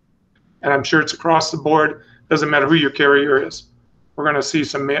 And I'm sure it's across the board. Doesn't matter who your carrier is. We're going to see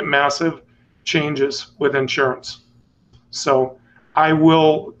some massive changes with insurance. So I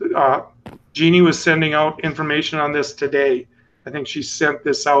will, Jeannie was sending out information on this today. I think she sent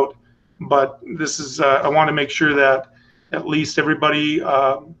this out, but this is, I want to make sure that at least everybody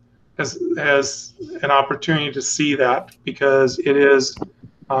has an opportunity to see that, because it is,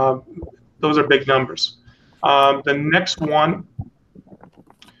 those are big numbers. The next one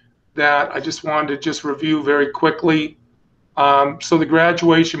that I just wanted to review very quickly. So the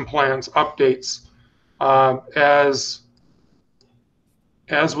graduation plans updates, as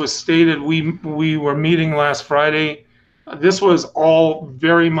was stated, we were meeting last Friday. This was all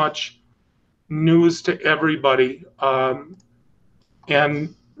very much news to everybody.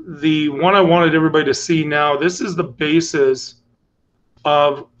 And the one I wanted everybody to see now, this is the basis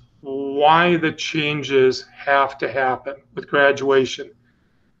of why the changes have to happen with graduation.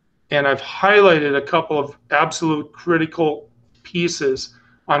 And I've highlighted a couple of absolute critical pieces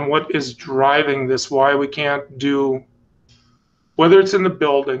on what is driving this, why we can't do, whether it's in the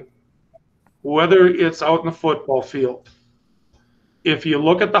building, whether it's out in the football field. If you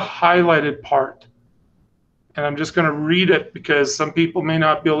look at the highlighted part, and I'm just going to read it because some people may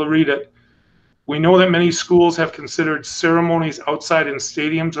not be able to read it. We know that many schools have considered ceremonies outside in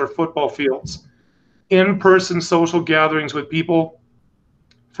stadiums or football fields, in-person social gatherings with people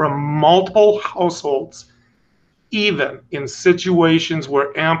from multiple households, even in situations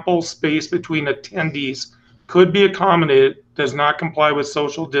where ample space between attendees could be accommodated, does not comply with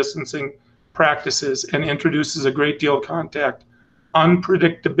social distancing practices and introduces a great deal of contact,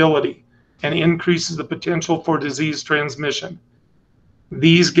 unpredictability, and increases the potential for disease transmission.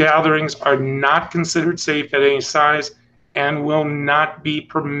 These gatherings are not considered safe at any size and will not be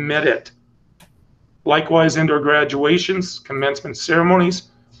permitted. Likewise, indoor graduations, commencement ceremonies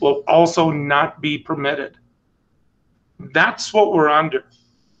will also not be permitted. That's what we're under.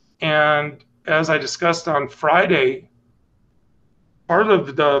 And as I discussed on Friday, part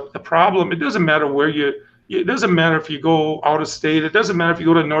of the problem, it doesn't matter where it doesn't matter if you go out of state, it doesn't matter if you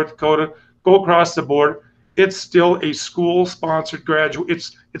go to North Dakota, go across the border, it's still a school-sponsored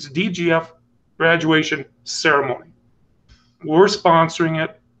it's DGF graduation ceremony. We're sponsoring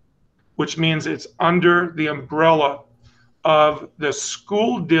it, which means it's under the umbrella of the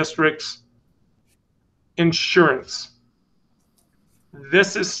school district's insurance.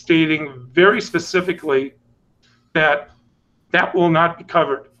 This is stating very specifically that that will not be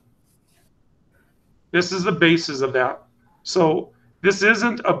covered. This is the basis of that. So this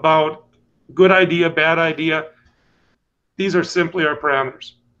isn't about good idea, bad idea. These are simply our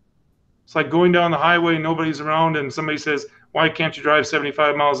parameters. It's like going down the highway, nobody's around, and somebody says, why can't you drive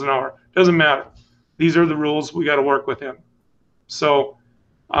 75 miles an hour? Doesn't matter. These are the rules. We got to work with them. So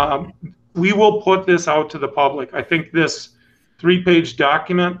we will put this out to the public. I think this 3-page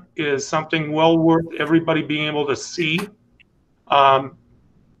document is something well worth everybody being able to see.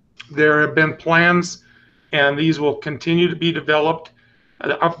 There have been plans, and these will continue to be developed.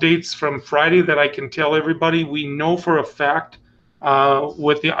 updates from Friday that I can tell everybody. We know for a fact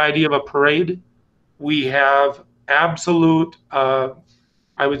with the idea of a parade, we have absolute, I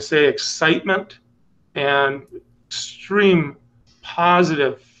would say, excitement and extreme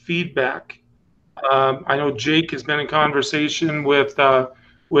positive feedback. I know Jake has been in conversation with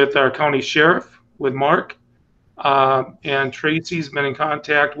our county sheriff, with Mark, and Tracy's been in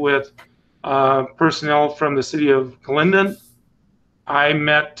contact with personnel from the city of Glyndon. I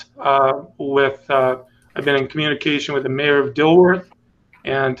met I've been in communication with the mayor of Dilworth,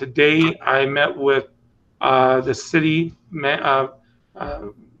 and today I met with the city, Peyton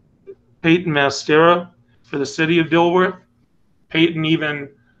Mastera for the city of Dilworth. Peyton even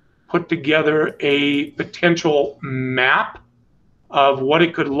put together a potential map of what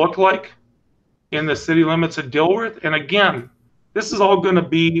it could look like in the city limits of Dilworth. And again, this is all going to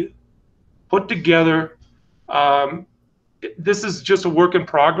be put together. This is just a work in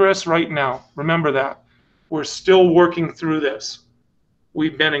progress right now. Remember that. We're still working through this.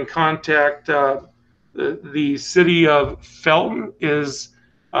 We've been in contact. The city of Felton is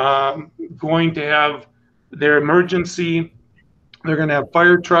going to have their emergency. They're going to have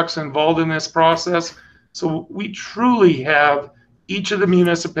fire trucks involved in this process. So we truly have each of the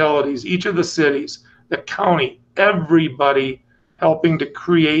municipalities, each of the cities, the county, everybody helping to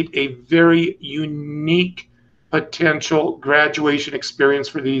create a very unique potential graduation experience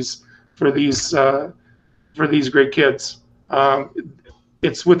for these great kids.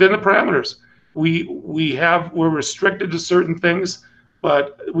 It's within the parameters. We're restricted to certain things,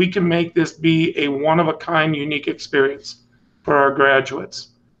 but we can make this be a one-of-a-kind, unique experience for our graduates.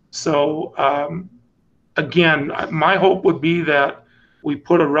 So again, my hope would be that we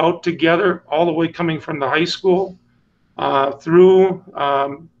put a route together all the way coming from the high school through,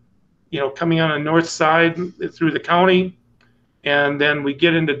 coming on the north side through the county, and then we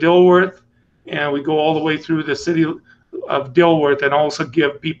get into Dilworth, and we go all the way through the city of Dilworth, and also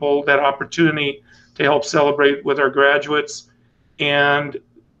give people that opportunity to help celebrate with our graduates, and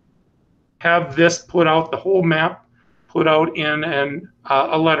have this put out, the whole map put out in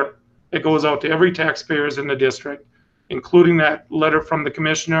a letter that goes out to every taxpayers in the district, including that letter from the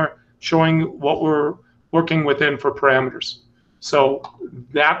commissioner showing what we're working within for parameters. So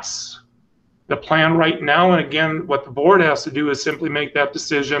that's the plan right now. And again, what the board has to do is simply make that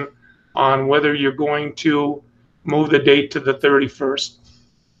decision on whether you're going to move the date to the 31st.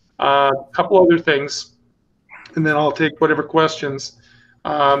 A couple other things, and then I'll take whatever questions.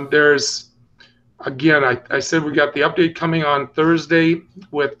 Again, I said we got the update coming on Thursday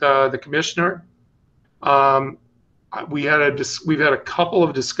with the commissioner. We've had a couple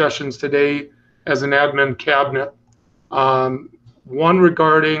of discussions today as an admin cabinet. One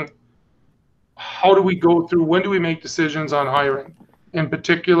regarding how do we go through, when do we make decisions on hiring? In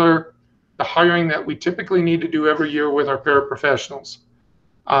particular, the hiring that we typically need to do every year with our paraprofessionals.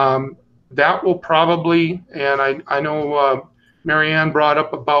 That will probably, and I know Marianne brought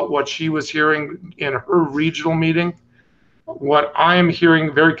up about what she was hearing in her regional meeting. What I'm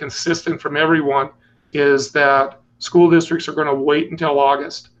hearing very consistent from everyone is that school districts are going to wait until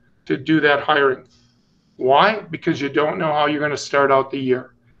August to do that hiring. Why? Because you don't know how you're going to start out the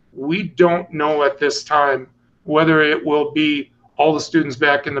year. We don't know at this time whether it will be all the students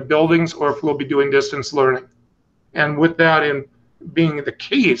back in the buildings or if we'll be doing distance learning. And with that in being the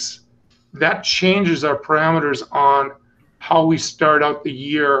case, that changes our parameters on how we start out the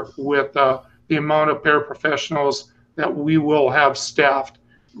year with the amount of paraprofessionals that we will have staffed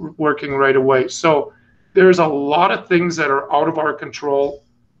working right away. So there's a lot of things that are out of our control.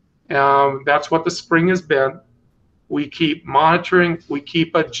 That's what the spring has been. We keep monitoring, we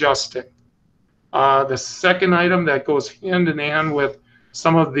keep adjusting. The second item that goes hand in hand with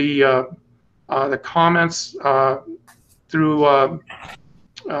some of the comments through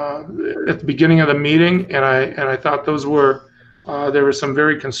at the beginning of the meeting, and I thought those were there were some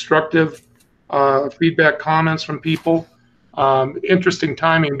very constructive feedback comments from people. Interesting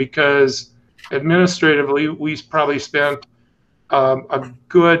timing, because administratively we probably spent a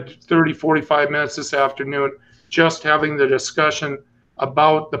good 30-45 minutes this afternoon just having the discussion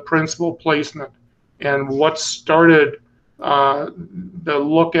about the principal placement and what started the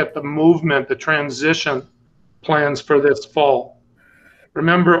look at the movement, the transition plans for this fall.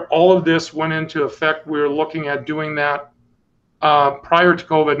 Remember, all of this went into effect. We were looking at doing that prior to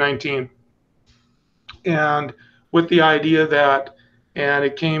COVID-19. And with the idea that, and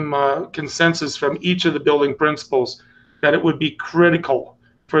it came consensus from each of the building principals, that it would be critical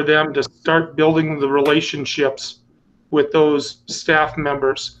for them to start building the relationships with those staff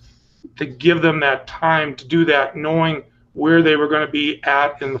members, to give them that time to do that, knowing where they were going to be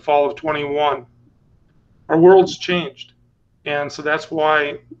at in the fall of 21. Our world's changed. And so that's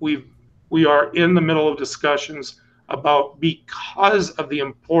why we are in the middle of discussions about, because of the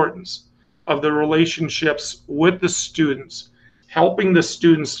importance of the relationships with the students, helping the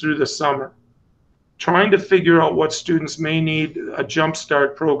students through the summer, trying to figure out what students may need, a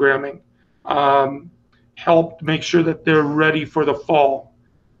jumpstart programming, help make sure that they're ready for the fall.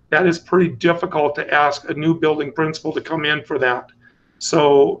 That is pretty difficult to ask a new building principal to come in for that.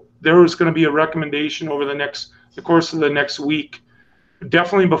 So there is going to be a recommendation over the course of the next week,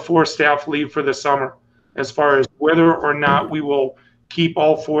 definitely before staff leave for the summer, as far as whether or not we will keep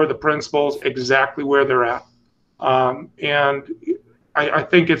all 4 of the principals exactly where they're at. And I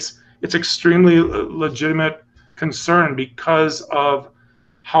think it's extremely legitimate concern because of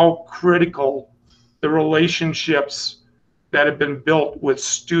how critical the relationships that have been built with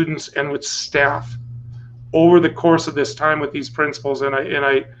students and with staff over the course of this time with these principals. And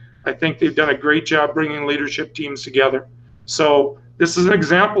I think they've done a great job bringing leadership teams together. So this is an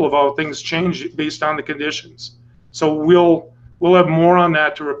example of how things change based on the conditions. So we'll have more on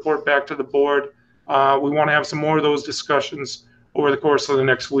that to report back to the board. We want to have some more of those discussions over the course of the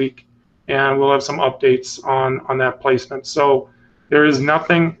next week, and we'll have some updates on that placement. So there is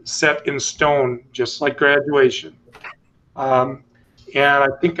nothing set in stone, just like graduation. And I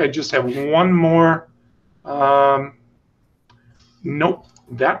think I just have one more. Nope,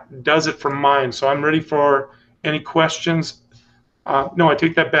 that does it from mine. So I'm ready for any questions. No, I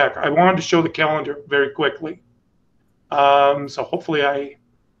take that back. I wanted to show the calendar very quickly. So hopefully I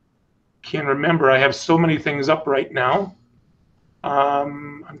can remember. I have so many things up right now.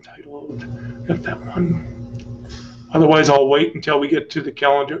 Untitled, got that one. Otherwise, I'll wait until we get to the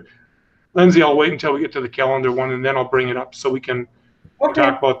calendar. Lindsay, I'll wait until we get to the calendar one, and then I'll bring it up so we can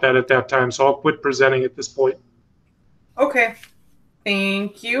talk about that at that time. So I'll quit presenting at this point. Okay,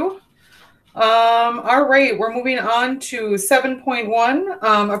 thank you. All right, we're moving on to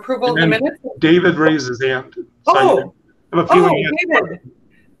 7.1, approval of the minutes. David raised his hand. Oh, David.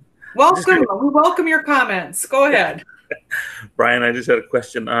 Welcome. We welcome your comments. Go ahead. Brian, I just had a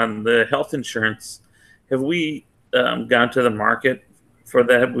question on the health insurance. Have we gone to the market for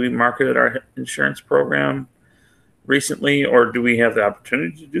that? Have we marketed our insurance program recently, or do we have the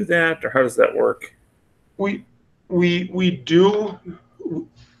opportunity to do that, or how does that work? We do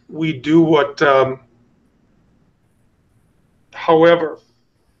what, however,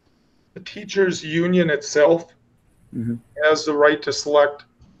 the teachers union itself has the right to select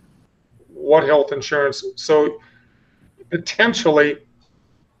what health insurance. So potentially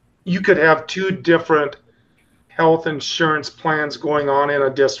you could have 2 different health insurance plans going on in a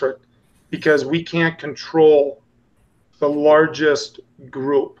district because we can't control the largest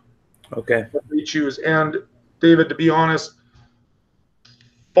group. Okay. That we choose. And David, to be honest,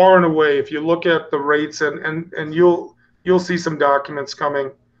 far and away, if you look at the rates and you'll see some documents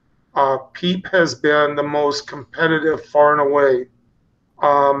coming, PEEP has been the most competitive far and away.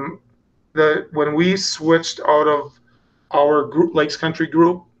 When we switched out of our group, Lakes Country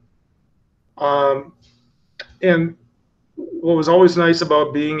group, and what was always nice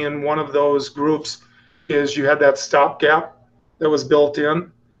about being in one of those groups is you had that stopgap that was built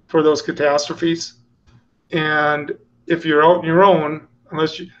in for those catastrophes. And if you're out on your own,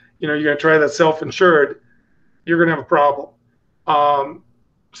 unless you're going to try that self-insured, you're going to have a problem.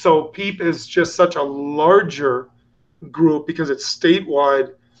 So PEEP is just such a larger group because it's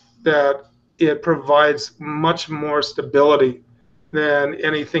statewide that it provides much more stability than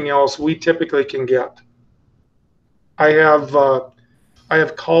anything else we typically can get. I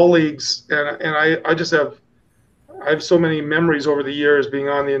have colleagues, and I have so many memories over the years being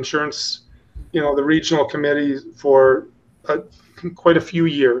on the insurance, the regional committee for quite a few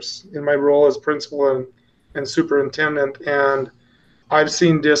years in my role as principal and superintendent, and I've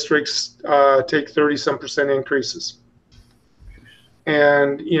seen districts take 30-some% increases.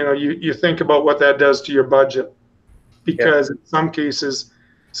 And you think about what that does to your budget, because in some cases,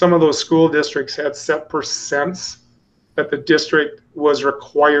 some of those school districts had set percents that the district was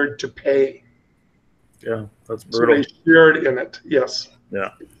required to pay. Yeah, that's brutal. So they shared in it. Yes.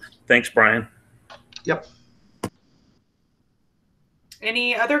 Yeah. Thanks, Brian. Yep.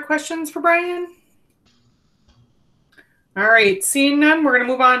 Any other questions for Brian? All right, seeing none, we're going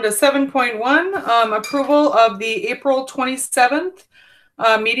to move on to 7.1, approval of the April 27th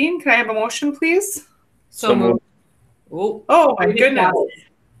meeting. Can I have a motion, please? So moved. Oh my goodness.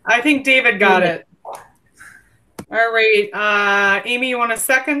 I think David got it. All right, Amy, you want a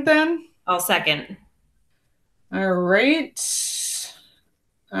second then? I'll second. All right.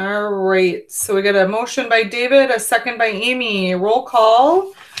 All right. So we got a motion by David, a second by Amy. Roll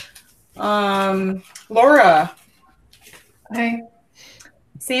call. Laura. Aye.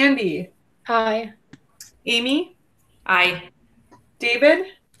 Sandy. Aye. Amy. Aye. David.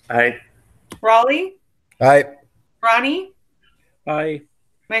 Aye. Raleigh. Aye. Ronnie. Aye.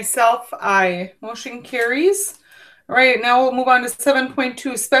 Myself, aye. Motion carries. All right, now we'll move on to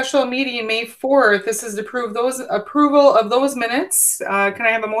 7.2, special meeting, May 4th. This is to approve approval of those minutes. Can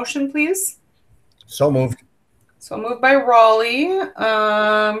I have a motion, please? So moved. So moved by Raleigh.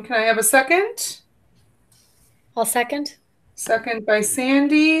 Can I have a second? I'll second. Second by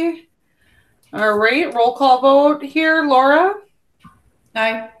Sandy. All right, roll call vote here. Laura?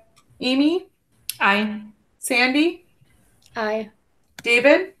 Aye. Amy? Aye. Sandy? Aye.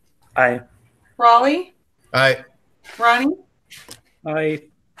 David? Aye. Raleigh? Aye. Ronnie? Aye.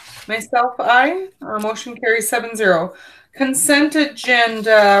 Myself, aye. Motion carries 7-0. Consent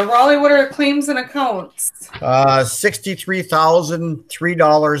agenda. Raleigh, what are claims and accounts?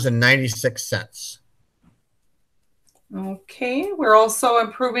 $63,003.96. Okay. We're also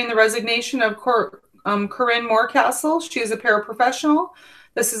approving the resignation of Corinne Morecastle. She is a paraprofessional.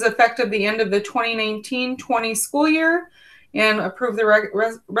 This is effective the end of the 2019-20 school year. And approve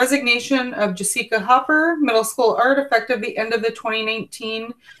the resignation of Jessica Hopper, middle school art, effective the end of the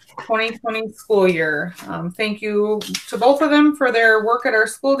 2019-2020 school year. Thank you to both of them for their work at our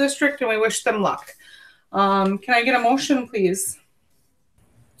school district, and we wish them luck. Can I get a motion, please?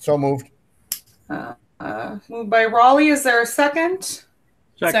 So moved. Moved by Raleigh. Is there a second?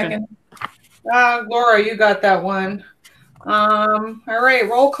 Second. Laura, you got that one. All right,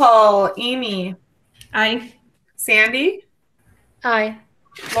 roll call. Amy. Aye. Sandy. Aye.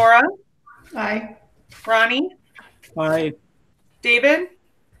 Laura. Aye. Ronnie. Aye. David.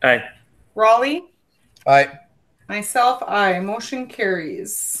 Aye. Raleigh. Aye. Myself, aye. Motion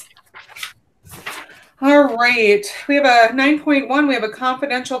carries. All right. We have a 9.1. We have a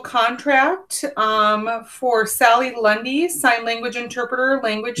confidential contract for Sally Lundy, sign language interpreter,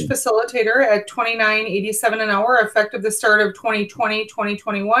 language facilitator at $29.87 an hour, effective the start of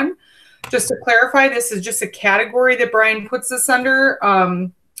 2020-2021. Just to clarify, this is just a category that Brian puts this under.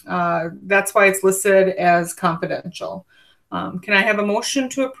 That's why it's listed as confidential. Can I have a motion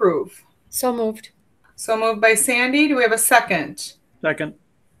to approve? So moved. So moved by Sandy. Do we have a second? Second.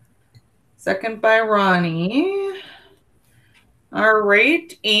 Second by Ronnie. All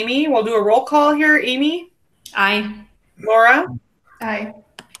right. Amy, we'll do a roll call here. Amy? Aye. Laura? Aye.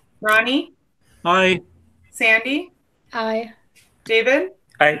 Ronnie? Aye. Sandy? Aye. David?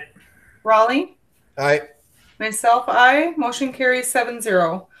 Aye. Raleigh? Aye. Myself, aye. Motion carries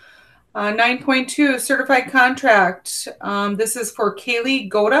 7-0. 9.2, certified contract. This is for Kaylee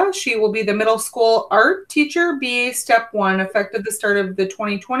Goda. She will be the middle school art teacher, BA Step 1, effective the start of the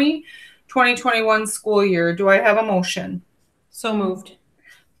 2020-2021 school year. Do I have a motion? So moved.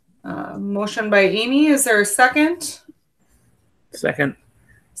 Motion by Amy. Is there a second? Second.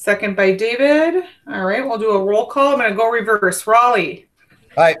 Second by David. All right, we'll do a roll call. I'm going to go reverse. Raleigh.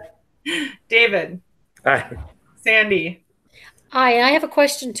 Aye. David. Aye. Sandy. Aye. I have a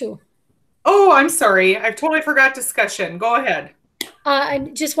question too. Oh, I'm sorry. I totally forgot discussion. Go ahead.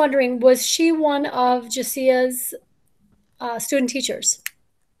 I'm just wondering, was she one of Josia's student teachers?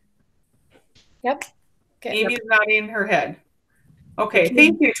 Yep. Okay. Amy's nodding her head. Okay,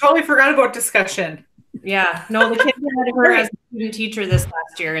 thank you. Totally forgot about discussion. Yeah. No, the kids had her as a student teacher this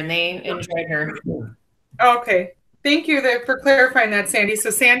last year, and they enjoyed her. Okay. Thank you for clarifying that, Sandy.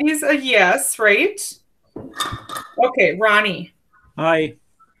 So Sandy's a yes, right? Okay, Ronnie. Aye.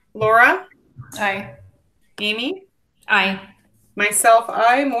 Laura? Aye. Amy? Aye. Myself,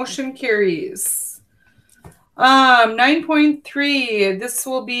 aye. Motion carries. 9.3, this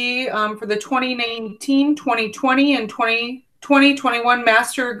will be for the 2019, 2020, and 2021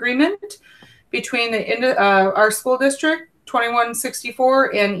 master agreement between our school district,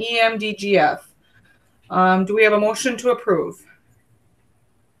 2164, and EMDGF. Do we have a motion to approve?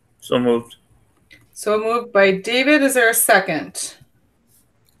 So moved. So moved by David. Is there a second?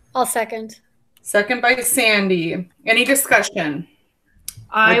 I'll second. Second by Sandy. Any discussion?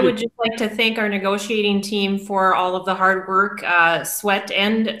 I would just like to thank our negotiating team for all of the hard work, sweat,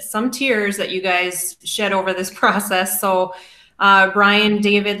 and some tears that you guys shed over this process. So Brian,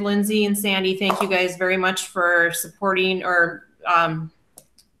 David, Lindsay, and Sandy, thank you guys very much for supporting or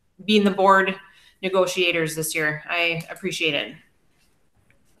being the board negotiators this year. I appreciate it.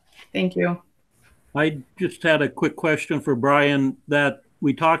 Thank you. I just had a quick question for Brian that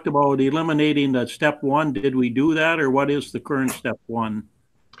we talked about eliminating the step one. Did we do that, or what is the current step one?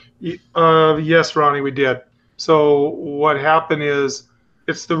 Yes, Ronnie, we did. So what happened is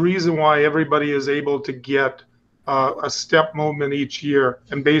it's the reason why everybody is able to get a step movement each year.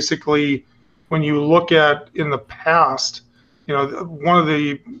 And basically, when you look at in the past, you know, one of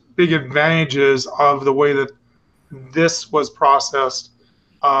the big advantages of the way that this was processed,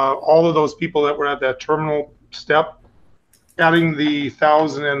 all of those people that were at that terminal step, adding the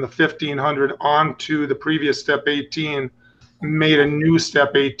 1,000 and the 1,500 onto the previous step 18 made a new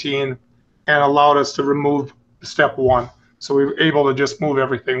step 18 and allowed us to remove step 1. So we were able to just move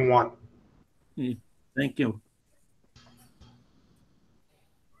everything one. Thank you.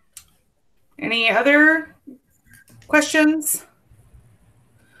 Any other questions?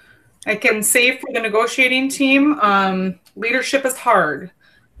 I can say for the negotiating team, leadership is hard,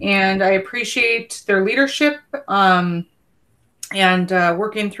 and I appreciate their leadership and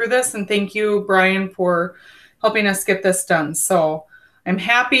working through this. And thank you, Brian, for helping us get this done. So I'm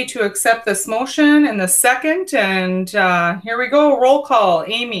happy to accept this motion in the second. And here we go. Roll call.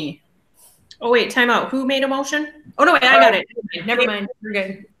 Amy. Oh, wait, time out. Who made a motion? Oh, no, wait, I got it. Never mind. We're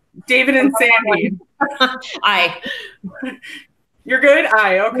good. David and Sandy. Aye. You're good?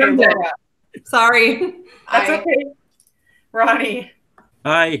 Aye. Okay. Laura. Sorry. That's Aye. okay. Ronnie.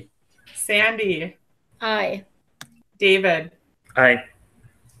 Aye. Sandy. Aye. David. Aye.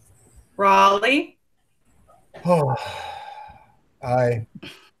 Raleigh. Oh, aye.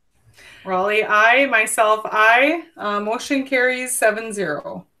 Raleigh, aye. Myself, aye. Motion carries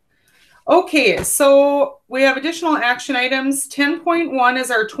 7-0. Okay, so we have additional action items. 10.1 is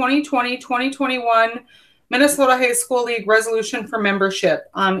our 2020-2021 Minnesota High School League resolution for membership.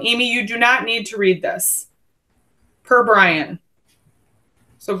 Amy, you do not need to read this, per Brian.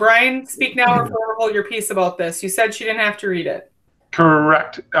 So Brian, speak now or forever hold your peace about this. You said she didn't have to read it.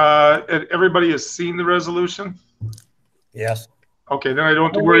 Correct. Everybody has seen the resolution? Yes. Okay, then I don't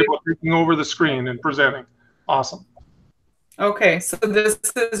have to worry about taking over the screen and presenting. Awesome. Okay, so this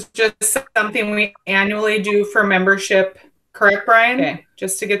is just something we annually do for membership, correct, Brian? Okay,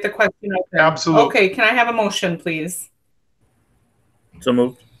 just to get the question out there. Absolutely. Okay, can I have a motion, please? So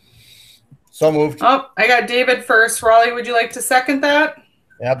moved. So moved. Oh, I got David first. Raleigh, would you like to second that?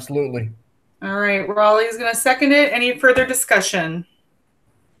 Absolutely. All right, Raleigh is going to second it. Any further discussion?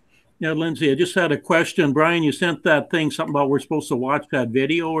 Yeah, Lindsay, I just had a question. Brian, you sent that thing, something about we're supposed to watch that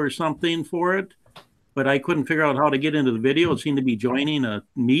video or something for it, but I couldn't figure out how to get into the video. It seemed to be joining a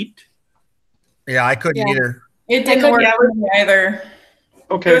meet. Yeah, I couldn't either. It didn't work for me either.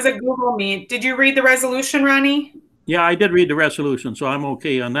 Okay. It was a Google Meet. Did you read the resolution, Ronnie? Yeah, I did read the resolution, so I'm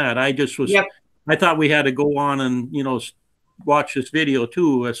okay on that. I just was, I thought we had to go on and, you know, watch this video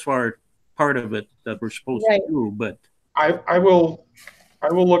too, as far part of it that we're supposed to do, but. I will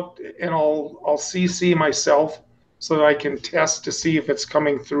look and I'll CC myself so that I can test to see if it's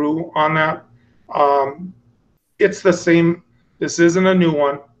coming through on that. It's the same. This isn't a new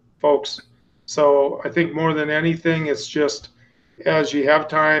one, folks. So I think more than anything, it's just as you have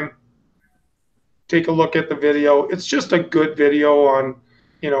time, take a look at the video. It's just a good video on,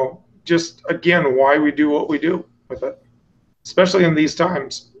 you know, just again, why we do what we do with it, especially in these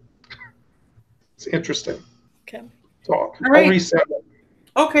times. It's interesting. Okay. So All right. I'll reset it.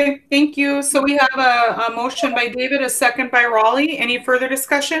 Okay, thank you. So we have a motion by David, a second by Raleigh. Any further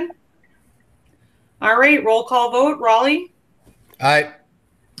discussion? All right, roll call vote. Raleigh? Aye.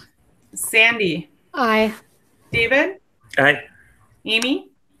 Sandy? Aye. David? Aye.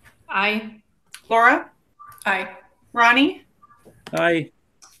 Amy? Aye. Laura? Aye. Ronnie? Aye.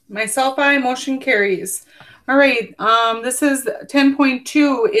 Myself, aye. Motion carries. All right, this is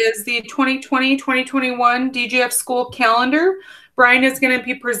 10.2 is the 2020-2021 DGF school calendar. Brian is going to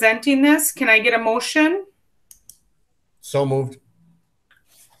be presenting this. Can I get a motion? So moved.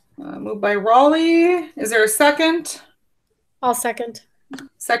 Moved by Raleigh. Is there a second? I'll second.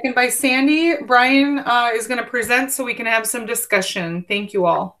 Second by Sandy. Brian is going to present so we can have some discussion. Thank you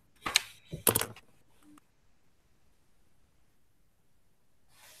all.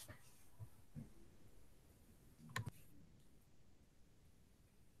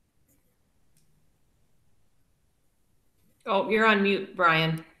 Oh, you're on mute,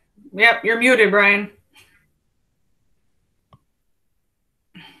 Brian. Yep, you're muted, Brian.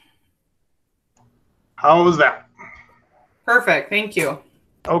 How was that? Perfect. Thank you.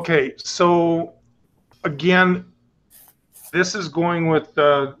 Okay, so again, this is going with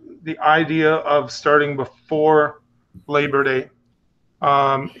the idea of starting before Labor Day.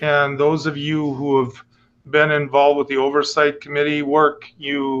 And those of you who have been involved with the oversight committee work,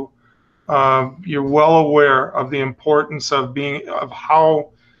 you're well aware of the importance of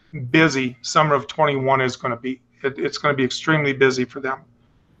how busy summer of 21 is going to be. It's going to be extremely busy for them.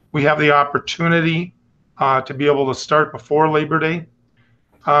 We have the opportunity to be able to start before Labor Day.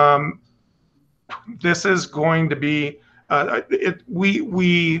 This is going to be,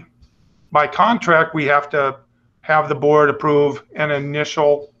 we by contract, we have to have the board approve an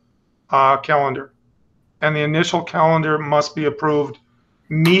initial calendar. And the initial calendar must be approved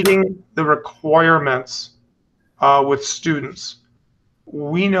meeting the requirements with students.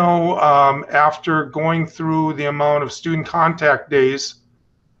 We know after going through the amount of student contact days,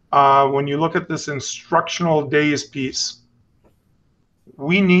 when you look at this instructional days piece,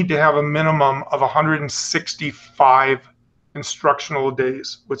 we need to have a minimum of 165 instructional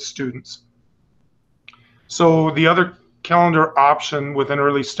days with students. So the other calendar option with an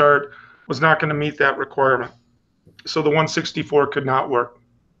early start was not going to meet that requirement. So the 164 could not work.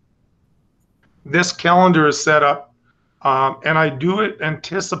 This calendar is set up, and I do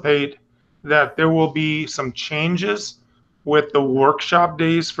anticipate that there will be some changes with the workshop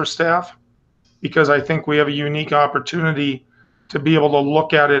days for staff, because I think we have a unique opportunity to be able to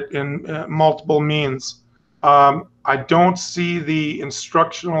look at it in multiple means. I don't see the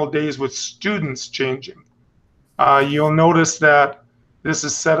instructional days with students changing. You'll notice that this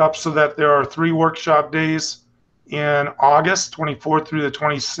is set up so that there are 3 workshop days in August, 24th through the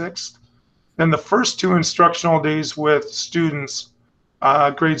 26th. Then the first 2 instructional days with students,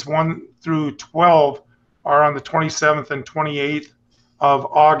 grades 1 through 12, are on the 27th and 28th of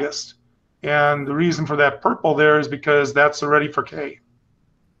August. And the reason for that purple there is because that's already for K.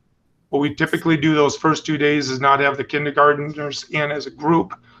 What we typically do those first 2 days is not have the kindergartners in as a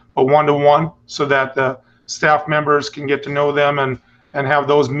group, but one-to-one, so that the staff members can get to know them and have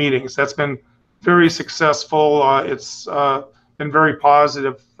those meetings. That's been very successful. It's been very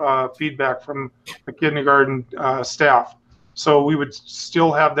positive feedback from the kindergarten staff. So we would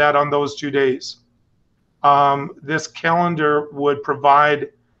still have that on those 2 days. This calendar would provide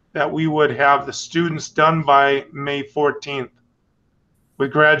that we would have the students done by May 14th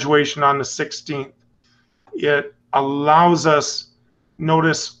with graduation on the 16th. It allows us,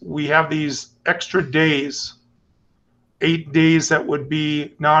 notice we have these extra days, 8 days that would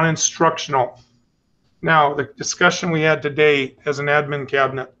be non-instructional. Now, the discussion we had today as an admin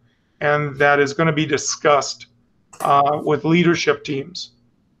cabinet, and that is going to be discussed with leadership teams,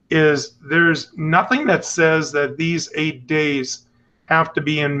 is there's nothing that says that these 8 days have to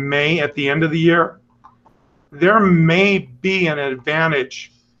be in May at the end of the year. There may be an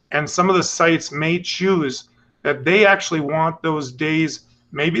advantage, and some of the sites may choose that they actually want those days.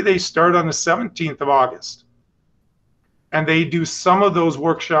 Maybe they start on the 17th of August, and they do some of those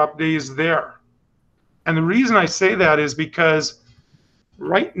workshop days there. And the reason I say that is because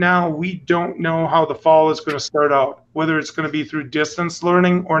right now we don't know how the fall is going to start out, whether it's going to be through distance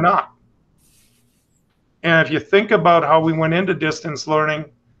learning or not. And if you think about how we went into distance learning,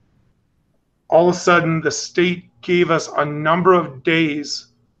 all of a sudden the state gave us a number of days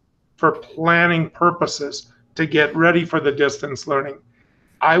for planning purposes to get ready for the distance learning.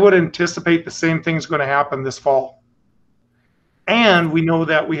 I would anticipate the same thing is going to happen this fall. And we know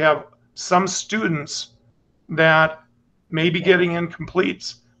that we have some students that may be getting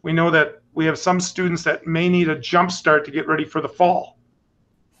incompletes. We know that we have some students that may need a jump start to get ready for the fall.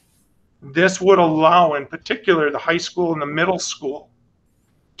 This would allow, in particular, the high school and the middle school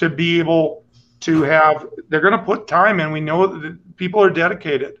to be able to have, they're going to put time in. We know that people are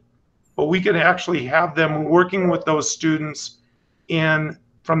dedicated, but we could actually have them working with those students in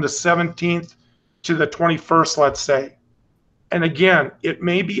from the 17th to the 21st, let's say. And again, it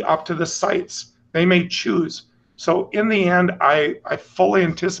may be up to the sites. They may choose. So in the end, I fully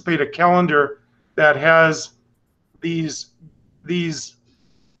anticipate a calendar that has these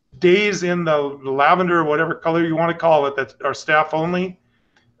days in the lavender or whatever color you want to call it that are staff only.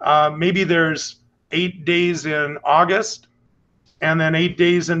 Maybe there's 8 days in August and then 8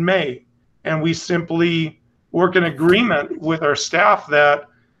 days in May. And we simply work in agreement with our staff that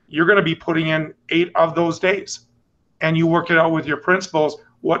you're going to be putting in 8 of those days. And you work it out with your principals,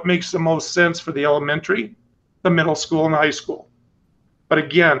 what makes the most sense for the elementary, the middle school, and the high school. But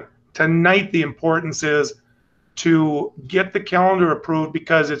again, tonight the importance is to get the calendar approved,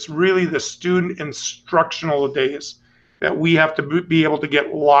 because it's really the student instructional days that we have to be able to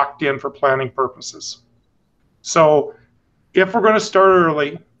get locked in for planning purposes. So if we're going to start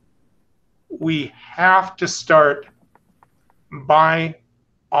early, we have to start by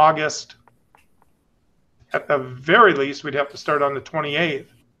August. At the very least, we'd have to start on the 28th,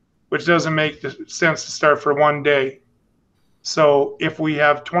 which doesn't make sense to start for 1 day. So if we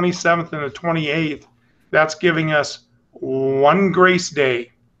have 27th and the 28th, that's giving us 1 grace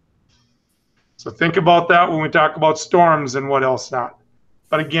day. So think about that when we talk about storms and what else not.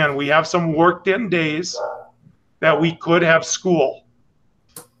 But again, we have some worked in days that we could have school.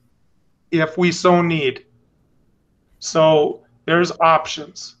 if we so need. So there's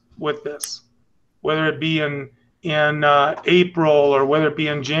options with this, whether it be in April or whether it be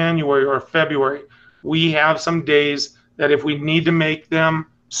in January or February. We have some days that if we need to make them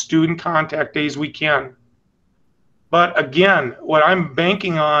student contact days, we can. But again, what I'm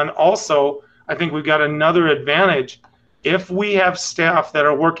banking on also, I think we've got another advantage. If we have staff that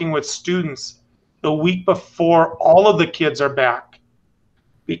are working with students the week before all of the kids are back,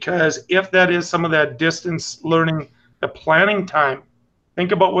 because if that is some of that distance learning, the planning time,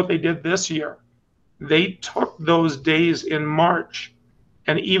 think about what they did this year. They took those days in March,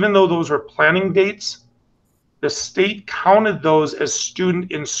 and even though those were planning dates, the state counted those as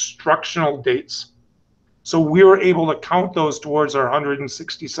student instructional dates. So we were able to count those towards our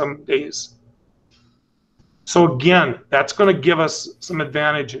 160 some days. So again, that's going to give us some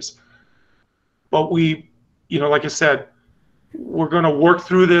advantages. But we, like I said, we're going to work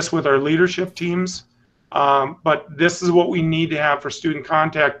through this with our leadership teams. But this is what we need to have for student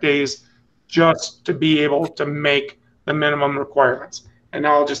contact days just to be able to make the minimum requirements. And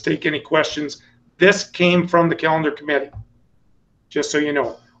now I'll just take any questions. This came from the calendar committee, just so you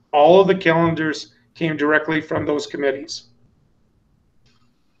know. All of the calendars came directly from those committees.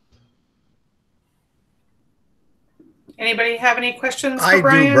 Anybody have any questions for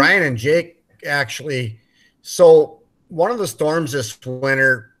Brian? I do. Brian and Jake, actually. So one of the storms this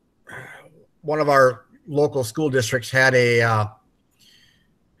winter, one of our local school districts had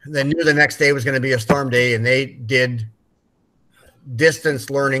they knew the next day was going to be a storm day, and they did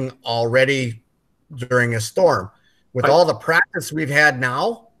distance learning already during a storm. With all the practice we've had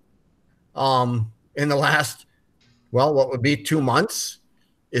now in the last, well, what would be 2 months,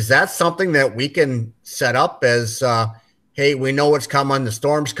 is that something that we can set up as, hey, we know what's coming, the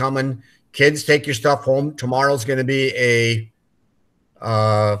storm's coming, kids, take your stuff home, tomorrow's going to be a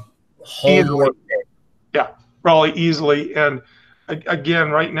homework day. Yeah, probably easily. And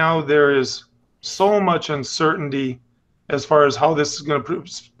again, right now there is so much uncertainty as far as how this is going to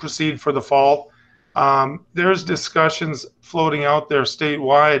proceed for the fall. There's discussions floating out there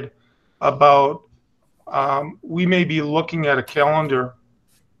statewide about we may be looking at a calendar.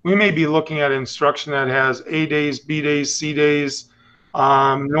 We may be looking at instruction that has A days, B days, C days,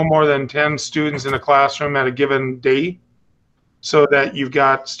 no more than 10 students in a classroom at a given day, so that you've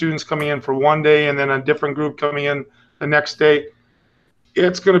got students coming in for one day and then a different group coming in the next day.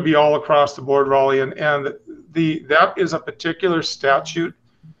 It's going to be all across the board, Raleigh, and that is a particular statute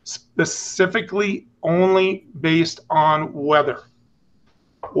specifically only based on weather,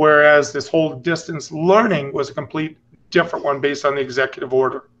 whereas this whole distance learning was a complete different one based on the executive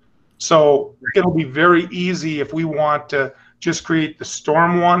order. So it'll be very easy if we want to just create the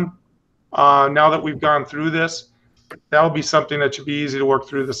storm one. Now that we've gone through this, that'll be something that should be easy to work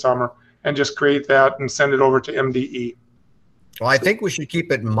through the summer and just create that and send it over to MDE. Well, I think we should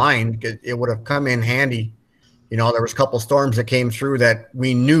keep it in mind. It would have come in handy. There was a couple storms that came through that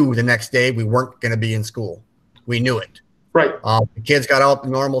we knew the next day we weren't going to be in school. We knew it. Right. The kids got out the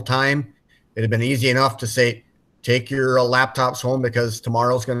normal time. It had been easy enough to say, take your laptops home because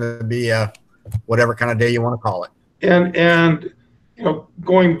tomorrow's going to be whatever kind of day you want to call it. And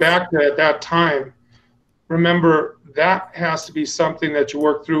going back to at that time, remember that has to be something that you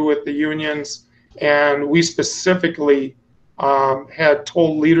work through with the unions. And we specifically had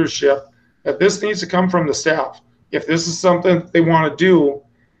told leadership that this needs to come from the staff. If this is something they want to do,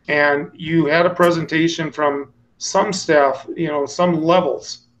 and you had a presentation from some staff, some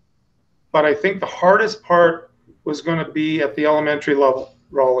levels, but I think the hardest part was going to be at the elementary level,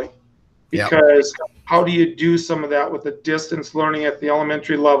 Raleigh, because how do you do some of that with the distance learning at the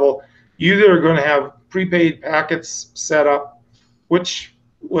elementary level? You either are going to have prepaid packets set up, which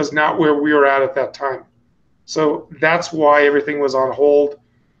was not where we were at that time. So that's why everything was on hold,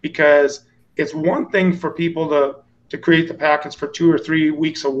 because it's one thing for people to create the packets for 2 or 3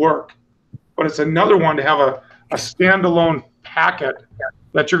 weeks of work, but it's another one to have a standalone packet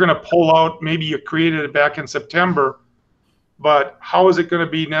that you're going to pull out. Maybe you created it back in September, but how is it going to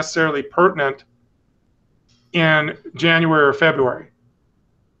be necessarily pertinent in January or February?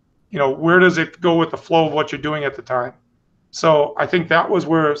 Where does it go with the flow of what you're doing at the time? So I think that was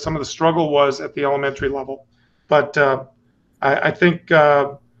where some of the struggle was at the elementary level. But I think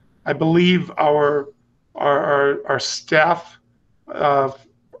I believe our staff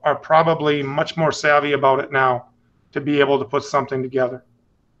are probably much more savvy about it now to be able to put something together.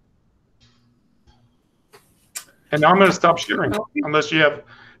 And now I'm going to stop sharing unless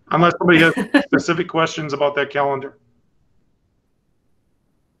somebody has specific questions about that calendar.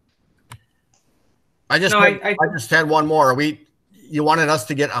 I just had one more. you wanted us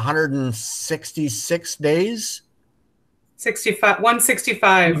to get 166 days?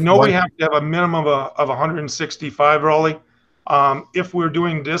 165. No, we have to have a minimum of 165, Raleigh. If we're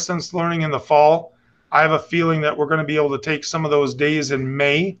doing distance learning in the fall, I have a feeling that we're going to be able to take some of those days in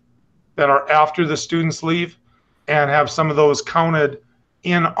May that are after the students leave and have some of those counted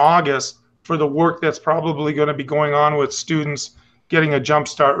in August for the work that's probably going to be going on with students getting a jump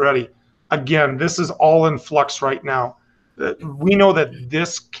start ready. Again, this is all in flux right now. We know that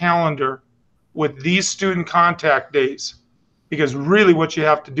this calendar with these student contact days, because really what you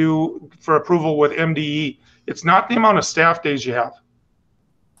have to do for approval with MDE, it's not the amount of staff days you have.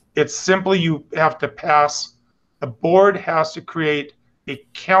 It's simply you have to pass, the board has to create a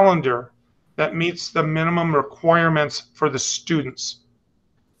calendar that meets the minimum requirements for the students.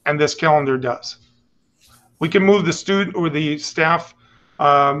 And this calendar does. We can move the student or the staff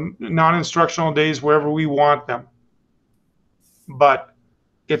non-instructional days wherever we want them. But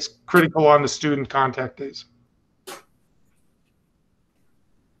it's critical on the student contact days.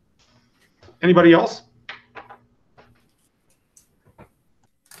 Anybody else?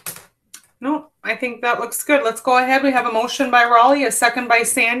 No, I think that looks good. Let's go ahead. We have a motion by Raleigh, a second by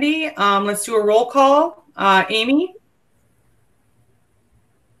Sandy. Let's do a roll call. Amy?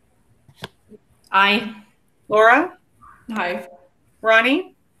 Aye. Laura? Aye.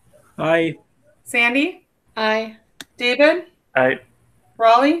 Ronnie? Aye. Sandy? Aye. David? Aye.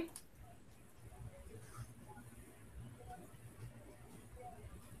 Raleigh?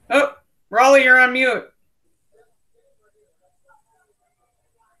 Oh, Raleigh, you're on mute.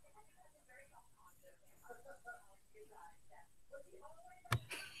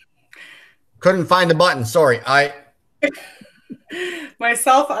 Couldn't find the button. Sorry.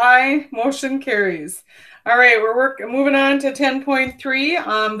 Myself, aye. Motion carries. All right, we're moving on to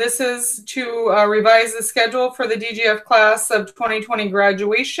 10.3. This is to revise the schedule for the DGF class of 2020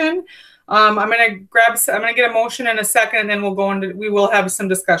 graduation. I'm gonna get a motion in a second, and then we will have some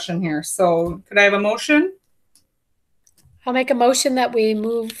discussion here. So, could I have a motion? I'll make a motion that we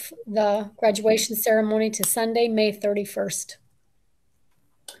move the graduation ceremony to Sunday, May 31st.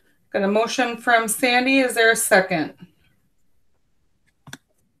 Got a motion from Sandy. Is there a second?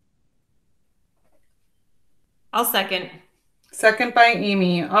 I'll second. Second by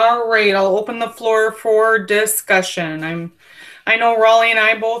Amy. All right, I'll open the floor for discussion. I know Raleigh and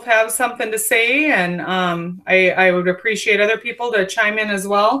I both have something to say, and I would appreciate other people to chime in as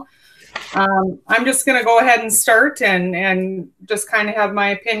well. I'm just going to go ahead and start and just kind of have my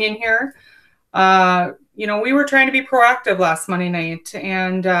opinion here. You know, we were trying to be proactive last Monday night,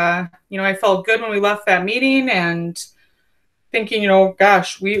 and you know, I felt good when we left that meeting and thinking, you know,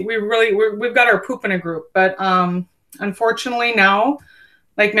 gosh, we've got our poop in a group. But unfortunately now,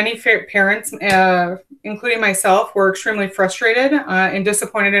 like many parents, including myself, we're extremely frustrated and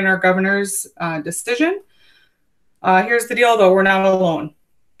disappointed in our governor's decision. Here's the deal, though. We're not alone.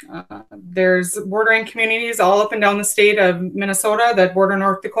 There's bordering communities all up and down the state of Minnesota that border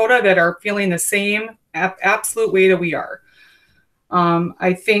North Dakota that are feeling the same absolute way that we are.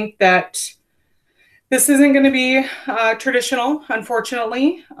 I think that this isn't going to be traditional,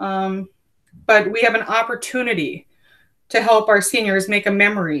 unfortunately, but we have an opportunity to help our seniors make a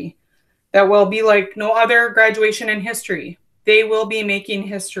memory that will be like no other graduation in history. They will be making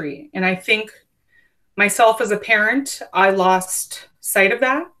history. And I think myself as a parent, I lost sight of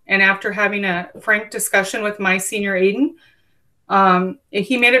that. And after having a frank discussion with my senior Aiden,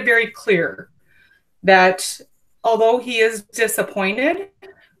 he made it very clear that although he is disappointed,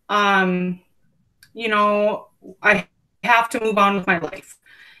 you know, I have to move on with my life.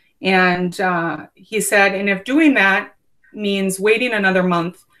 And he said, and if doing that means waiting another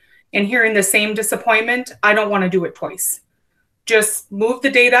month and hearing the same disappointment, I don't want to do it twice. Just move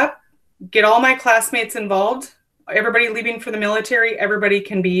the date up, get all my classmates involved, everybody leaving for the military, everybody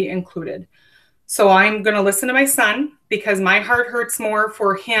can be included. So I'm going to listen to my son because my heart hurts more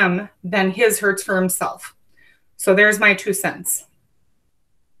for him than his hurts for himself. So there's my 2 cents.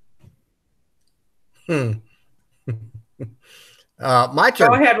 My turn.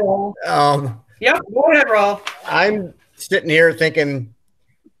 Go ahead, Raul. Yep, go ahead, Raul. I'm sitting here thinking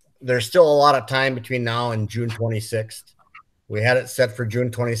there's still a lot of time between now and June 26th. We had it set for June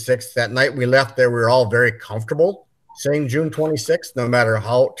 26th. That night we left there, we were all very comfortable saying June 26th, no matter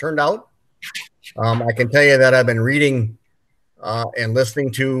how it turned out. I can tell you that I've been reading and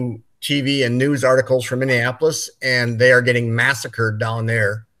listening to TV and news articles from Minneapolis, and they are getting massacred down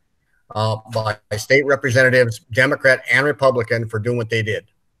there by state representatives, Democrat and Republican, for doing what they did.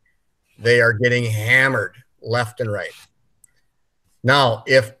 They are getting hammered left and right. Now,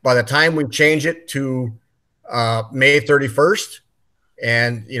 if by the time we change it to May 31st,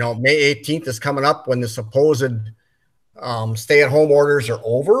 And, May 18th is coming up when the supposed stay-at-home orders are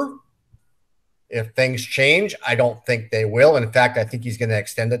over. If things change, I don't think they will. In fact, I think he's going to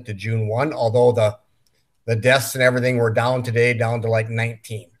extend it to June 1, although the deaths and everything were down today, down to like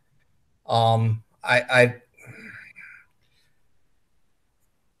 19. I'm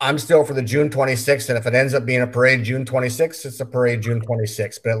still for the June 26th, and if it ends up being a parade June 26th, it's a parade June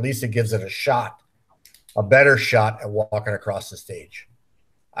 26th, but at least it gives it a better shot at walking across the stage.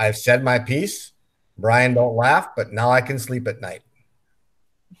 I've said my piece. Brian, don't laugh, but now I can sleep at night.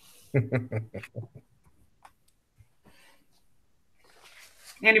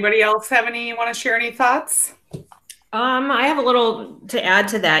 Anybody else want to share any thoughts? I have a little to add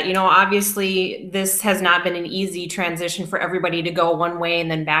to that. Obviously this has not been an easy transition for everybody to go one way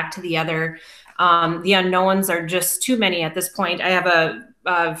and then back to the other. The unknowns are just too many at this point. I have a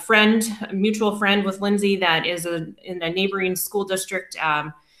mutual friend with Lindsay that is in a neighboring school district,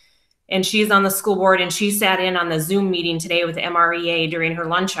 and she's on the school board, and she sat in on the Zoom meeting today with the MREA during her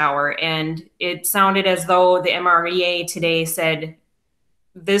lunch hour. And it sounded as though the MREA today said,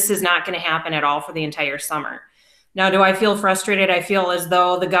 this is not going to happen at all for the entire summer. Now, do I feel frustrated? I feel as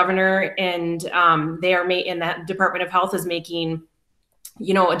though the governor and the Department of Health is making,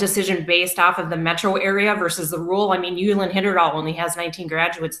 a decision based off of the metro area versus the rural. I mean, Ulen-Hinterdal only has 19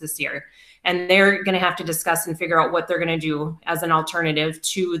 graduates this year, and they're going to have to discuss and figure out what they're going to do as an alternative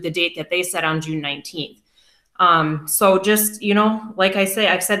to the date that they set on June 19th. So just, like I say,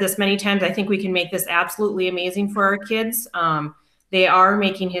 I've said this many times, I think we can make this absolutely amazing for our kids. They are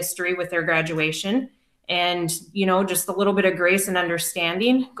making history with their graduation, and, just a little bit of grace and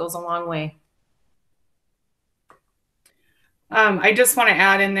understanding goes a long way. I just want to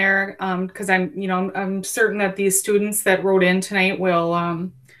add in there, because I'm certain that these students that wrote in tonight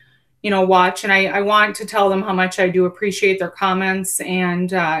will, watch, and I want to tell them how much I do appreciate their comments.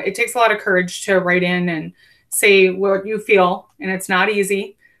 And it takes a lot of courage to write in and say what you feel, and it's not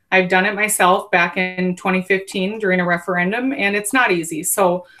easy. I've done it myself back in 2015 during a referendum, and it's not easy.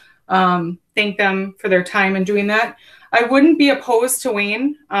 So thank them for their time in doing that. I wouldn't be opposed to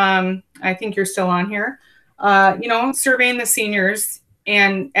Wayne. I think you're still on here. Surveying the seniors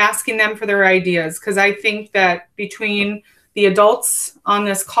and asking them for their ideas, because I think that between the adults on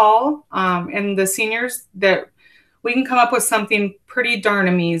this call and the seniors, that we can come up with something pretty darn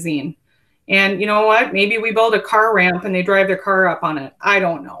amazing. And you know what? Maybe we build a car ramp and they drive their car up on it. I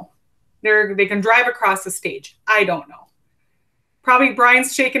don't know. They can drive across the stage. I don't know. Probably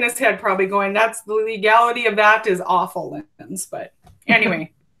Brian's shaking his head, probably going, that's the legality of that is awful, Lens. But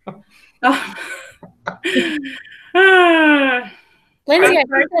anyway. Lindsay,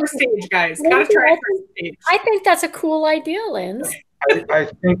 stage, guys. Gotta try for stage. I think that's a cool idea, Linz. I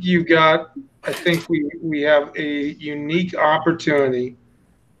think we have a unique opportunity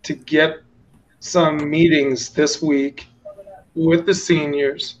to get some meetings this week with the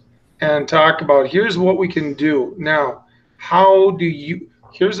seniors and talk about, here's what we can do. Now,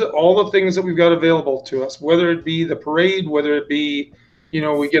 here's all the things that we've got available to us, whether it be the parade, whether it be,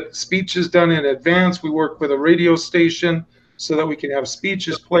 we get speeches done in advance. We work with a radio station so that we can have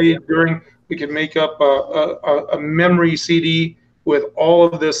speeches played we can make up a memory CD with all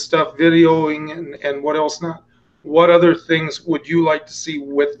of this stuff, videoing and what else not. What other things would you like to see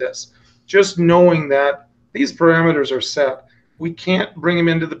with this? Just knowing that these parameters are set. We can't bring them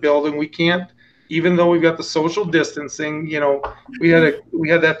into the building. We can't, even though we've got the social distancing, we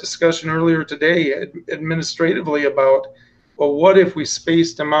had that discussion earlier today administratively about, well, what if we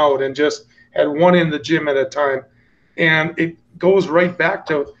spaced them out and just had one in the gym at a time? And it goes right back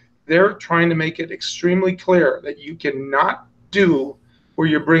to, they're trying to make it extremely clear that you cannot do where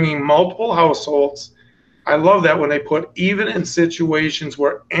you're bringing multiple households. I love that when they put, even in situations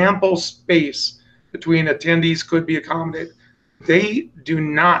where ample space between attendees could be accommodated. They do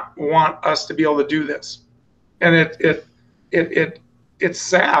not want us to be able to do this. And it's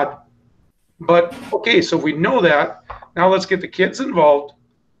sad. But okay, so if we know that, now let's get the kids involved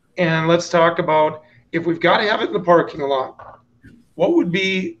and let's talk about, if we've got to have it in the parking lot, what would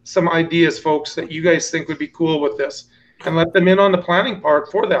be some ideas, folks, that you guys think would be cool with this? And let them in on the planning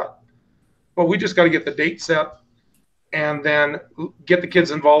part for that. But we just got to get the date set and then get the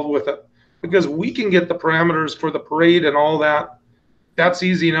kids involved with it. Because we can get the parameters for the parade and all that. That's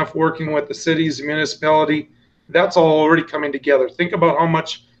easy enough working with the cities, the municipality. That's all already coming together. Think about how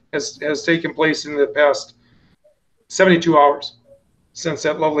much has taken place in the past 72 hours since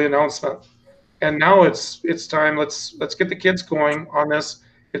that lovely announcement. And now it's time. Let's get the kids going on this.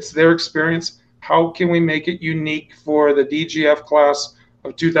 It's their experience. How can we make it unique for the DGF class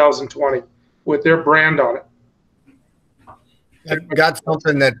of 2020 with their brand on it? I've got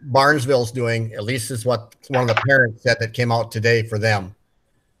something that Barnesville's doing, at least is what one of the parents said that came out today for them.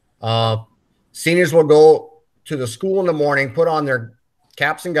 Seniors will go to the school in the morning, put on their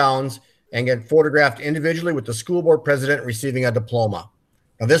caps and gowns, and get photographed individually with the school board president receiving a diploma.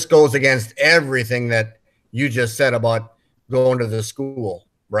 Now, this goes against everything that you just said about going to the school,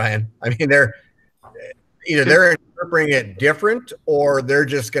 Brian. I mean, they're interpreting it different, or they're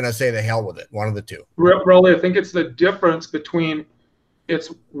just going to say the hell with it. One of the two. Really, I think it's the difference between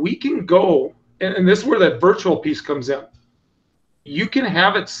we can go, and this is where that virtual piece comes in. You can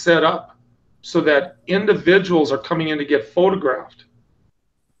have it set up so that individuals are coming in to get photographed.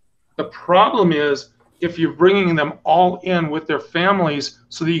 The problem is if you're bringing them all in with their families,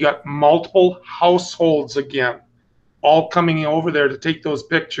 so that you got multiple households again, all coming over there to take those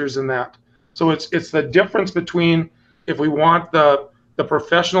pictures and that. So it's the difference between, if we want the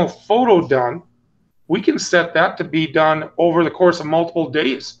professional photo done, we can set that to be done over the course of multiple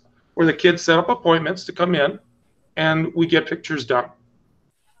days, where the kids set up appointments to come in and we get pictures done.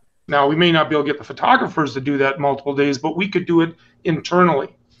 Now, we may not be able to get the photographers to do that multiple days, but we could do it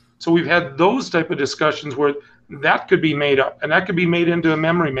internally. So we've had those type of discussions where that could be made up, and that could be made into a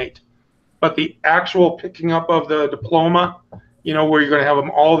memory mate. But the actual picking up of the diploma, where you're going to have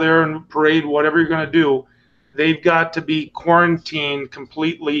them all there and parade, whatever you're going to do, they've got to be quarantined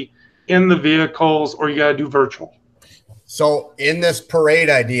completely in the vehicles, or you got to do virtual. So in this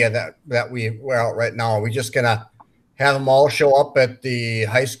parade idea that we're out right now, are we just going to have them all show up at the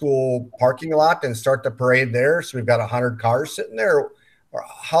high school parking lot and start the parade there? So we've got 100 cars sitting there. Or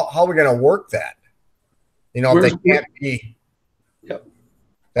how are we going to work that? If they can't be, yep.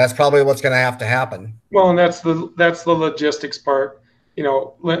 That's probably what's going to have to happen. Well, and that's the logistics part.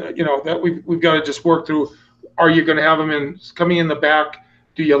 That we've got to just work through. Are you going to have them coming in the back?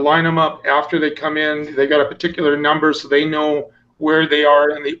 Do you line them up after they come in? They got a particular number so they know where they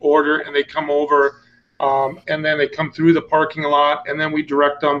are in the order, and they come over, and then they come through the parking lot, and then we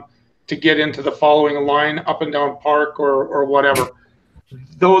direct them to get into the following line up and down Park or whatever.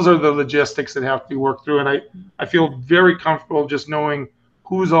 Those are the logistics that have to be worked through, and I feel very comfortable just knowing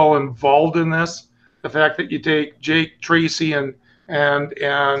who's all involved in this. The fact that you take Jake, Tracy, and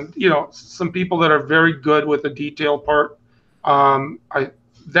some people that are very good with the detail part.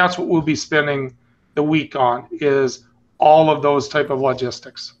 That's what we'll be spending the week on, is all of those type of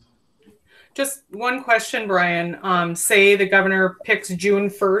logistics. Just one question, Brian. Say the governor picks June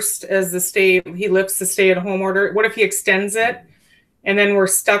 1st as he lifts the stay-at-home order. What if he extends it? And then we're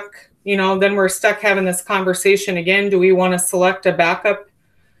stuck, having this conversation again. Do we want to select a backup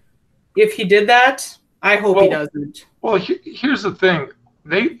if he did that? I hope he doesn't. Well, here's the thing.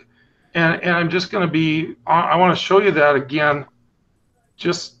 And I'm just going to I want to show you that again.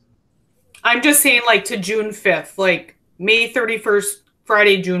 I'm just saying, like, to June 5th, like May 31st,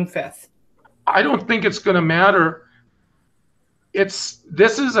 Friday, June 5th. I don't think it's going to matter. This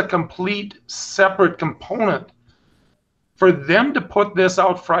is a complete separate component. For them to put this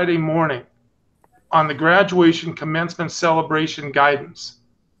out Friday morning on the graduation commencement celebration guidance,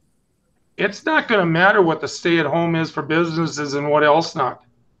 it's not going to matter what the stay-at-home is for businesses and what else not.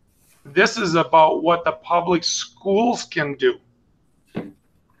 This is about what the public schools can do.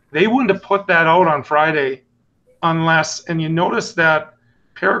 They wouldn't have put that out on Friday unless, and you notice that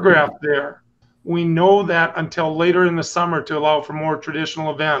paragraph there, we know that until later in the summer to allow for more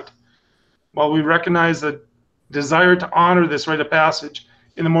traditional event. While we recognize the desire to honor this rite of passage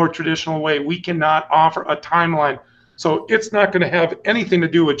in a more traditional way, we cannot offer a timeline. So it's not going to have anything to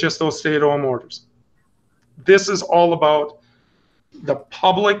do with just those stay-at-home orders. This is all about the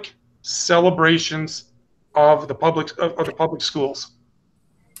public celebrations of the public schools.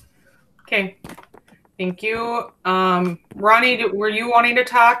 Okay, thank you. Ronnie, were you wanting to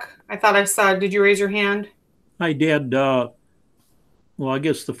talk? I thought I saw. Did you raise your hand? I did. Well, I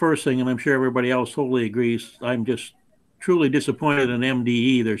guess the first thing, and I'm sure everybody else totally agrees, I'm just truly disappointed in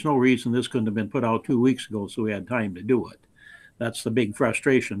MDE. There's no reason this couldn't have been put out 2 weeks ago so we had time to do it. That's the big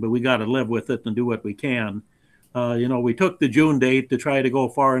frustration, but we got to live with it and do what we can. We took the June date to try to go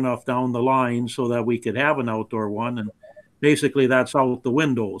far enough down the line so that we could have an outdoor one, and basically that's out the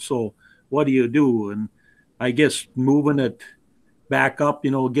window. So what do you do? And I guess moving it back up,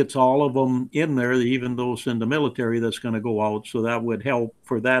 gets all of them in there, even those in the military that's going to go out. So that would help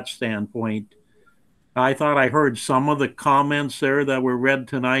for that standpoint. I thought I heard some of the comments there that were read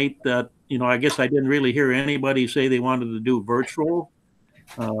tonight that, I guess I didn't really hear anybody say they wanted to do virtual.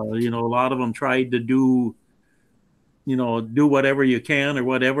 A lot of them tried to do whatever you can or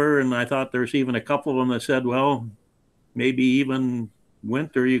whatever. And I thought there's even a couple of them that said, well, maybe even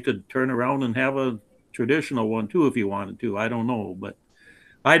winter, you could turn around and have a traditional one too if you wanted to. I don't know, but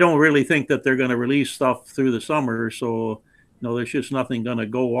I don't really think that they're going to release stuff through the summer. So, there's just nothing going to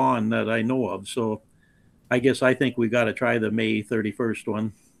go on that I know of. So I guess I think we got to try the May 31st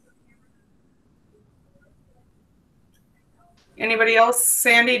one. Anybody else?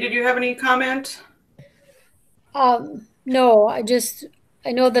 Sandy, did you have any comment? No, I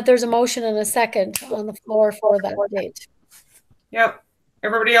know that there's a motion and a second on the floor for that date. Yep.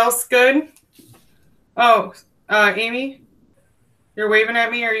 Everybody else good? Oh, Amy, you're waving at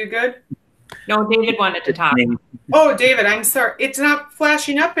me. Are you good? No, David wanted to talk. Oh, David, I'm sorry. It's not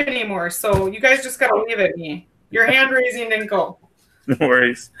flashing up anymore. So you guys just got to wave at me. Your hand raising didn't go. No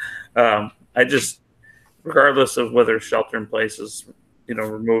worries. I just, regardless of whether shelter in place is,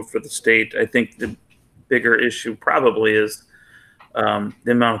 removed for the state, I think the bigger issue probably is the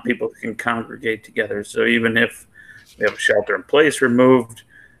amount of people that can congregate together. So even if we have shelter in place removed,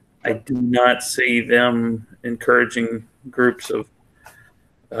 I do not see them encouraging groups of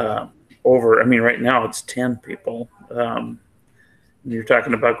right now it's 10 people. You're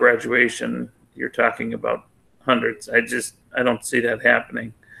talking about graduation, you're talking about hundreds. I don't see that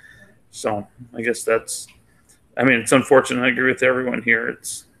happening. So I guess it's unfortunate. I agree with everyone here.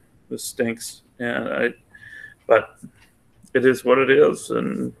 This stinks. But it is what it is,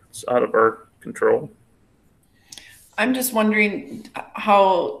 and it's out of our control. I'm just wondering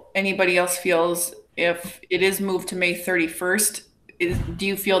how anybody else feels if it is moved to May 31st. Do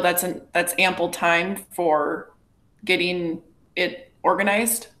you feel that's ample time for getting it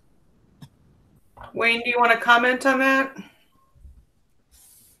organized? Wayne, do you want to comment on that?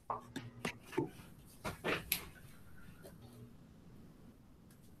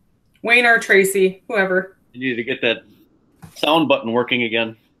 Wayne or Tracy, whoever. You need to get that sound button working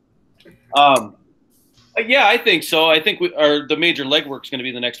again. Yeah, I think so. I think the major legwork is going to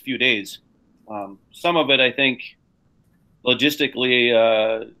be the next few days. Some of it, I think,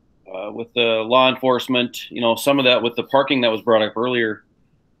 logistically, with the law enforcement, some of that with the parking that was brought up earlier.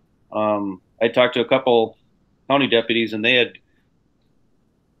 I talked to a couple county deputies, and they had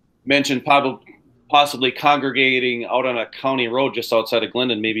mentioned possibly congregating out on a county road just outside of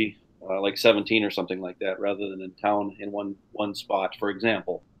Glendon, maybe like 17 or something like that, rather than in town in one spot, for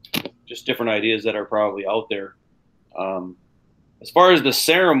example. Just different ideas that are probably out there. As far as the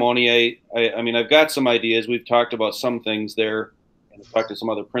ceremony, I've got some ideas. We've talked about some things there, and I've talked to some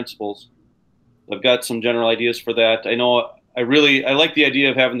other principals. I've got some general ideas for that. I know I like the idea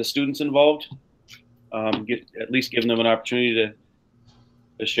of having the students involved. At least giving them an opportunity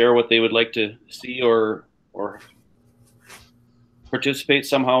to share what they would like to see or participate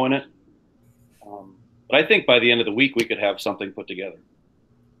somehow in it. But I think by the end of the week we could have something put together.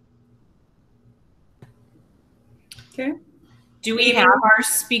 Okay. Do we have our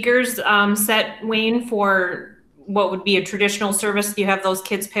speakers set, Wayne, for what would be a traditional service? Do you have those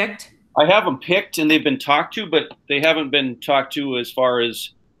kids picked? I have them picked and they've been talked to, but they haven't been talked to as far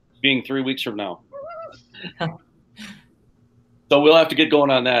as being 3 weeks from now. So we'll have to get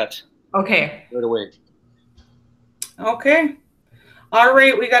going on that. Okay. Right away. Okay. All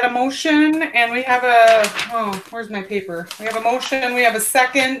right, we got a motion and we have where's my paper? We have a motion, we have a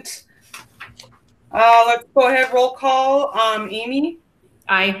second. Let's go ahead, roll call. Amy?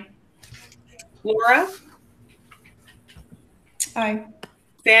 Aye. Laura? Aye.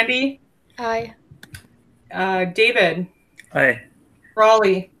 Sandy? Aye. David? Aye.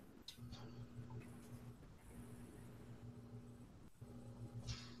 Raleigh?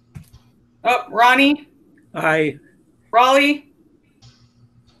 Oh, Ronnie? Aye. Raleigh?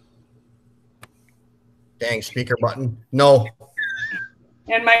 Dang, speaker button. No.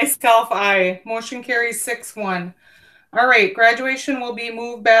 And myself, aye. Motion carries 6-1. All right, graduation will be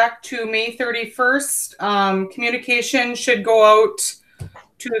moved back to May 31st. Communication should go out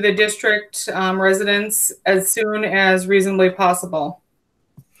to the district residents as soon as reasonably possible.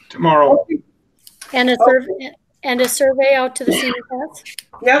 Tomorrow. And a survey out to the senior class?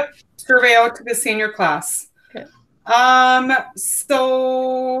 Yep, survey out to the senior class. Okay.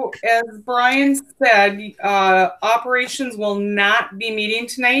 So as Brian said, operations will not be meeting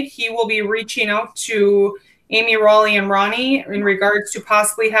tonight. He will be reaching out to Amy, Raleigh, and Ronnie in regards to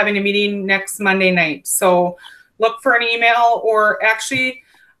possibly having a meeting next Monday night. So look for an email, or actually,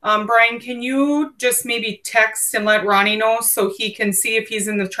 Brian, can you just maybe text and let Ronnie know so he can see if he's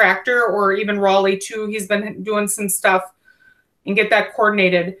in the tractor, or even Raleigh too. He's been doing some stuff, and get that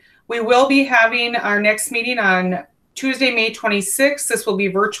coordinated. We will be having our next meeting on Tuesday, May 26th. This will be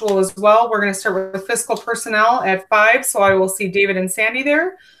virtual as well. We're going to start with fiscal personnel at 5. So I will see David and Sandy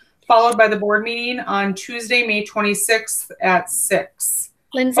there, followed by the board meeting on Tuesday, May 26th at 6.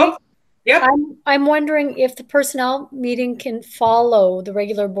 Lindsay? Oh, Yep. I'm wondering if the personnel meeting can follow the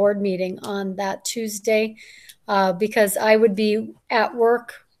regular board meeting on that Tuesday, because I would be at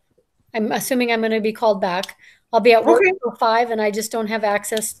work. I'm assuming I'm going to be called back. I'll be at work until 5, and I just don't have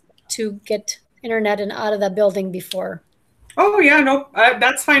access to get internet and out of that building before. Oh yeah, no,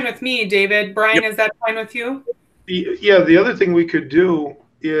 that's fine with me, David. Brian, is that fine with you? The other thing we could do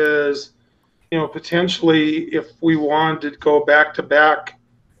is, potentially if we wanted to go back to back,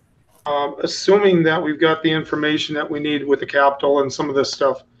 assuming that we've got the information that we need with the capital and some of this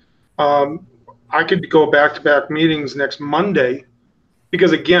stuff, I could go back to back meetings next Monday,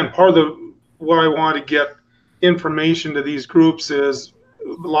 because again, part of what I want to get information to these groups is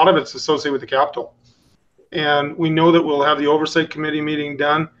a lot of it's associated with the capital. And we know that we'll have the oversight committee meeting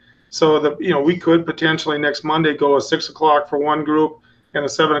done. So that, we could potentially next Monday go at 6 o'clock for one group and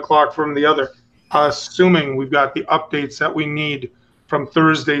at 7 o'clock from the other, assuming we've got the updates that we need from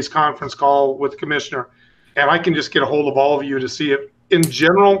Thursday's conference call with the commissioner. And I can just get a hold of all of you to see if, in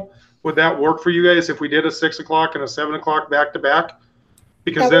general, would that work for you guys if we did a 6 o'clock and a 7 o'clock back to back?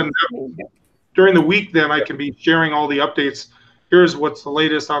 Because then during the week, then I can be sharing all the updates. Here's what's the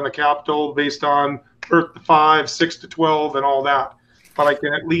latest on the capital based on Earth to 5, 6 to 12, and all that. But I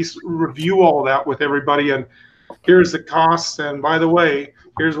can at least review all that with everybody. And here's the costs. And by the way,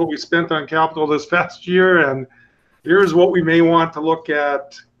 here's what we spent on capital this past year. And here's what we may want to look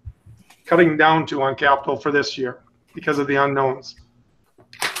at cutting down to on capital for this year because of the unknowns.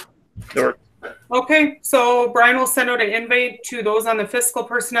 Sure. Okay, so Brian will send out an invite to those on the fiscal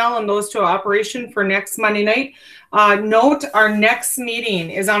personnel and those to operation for next Monday night. Note, our next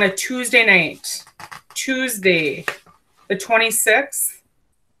meeting is on a Tuesday night, Tuesday, the 26th.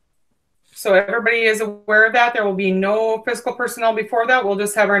 So everybody is aware of that. There will be no fiscal personnel before that. We'll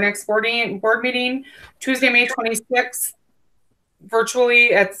just have our next board meeting Tuesday, May 26th,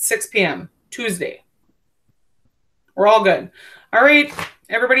 virtually at 6 p.m. Tuesday. We're all good. All right.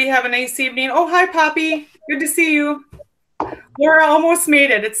 Everybody have a nice evening. Oh, hi, Poppy. Good to see you. Laura almost made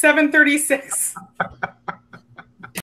it. It's 7:36.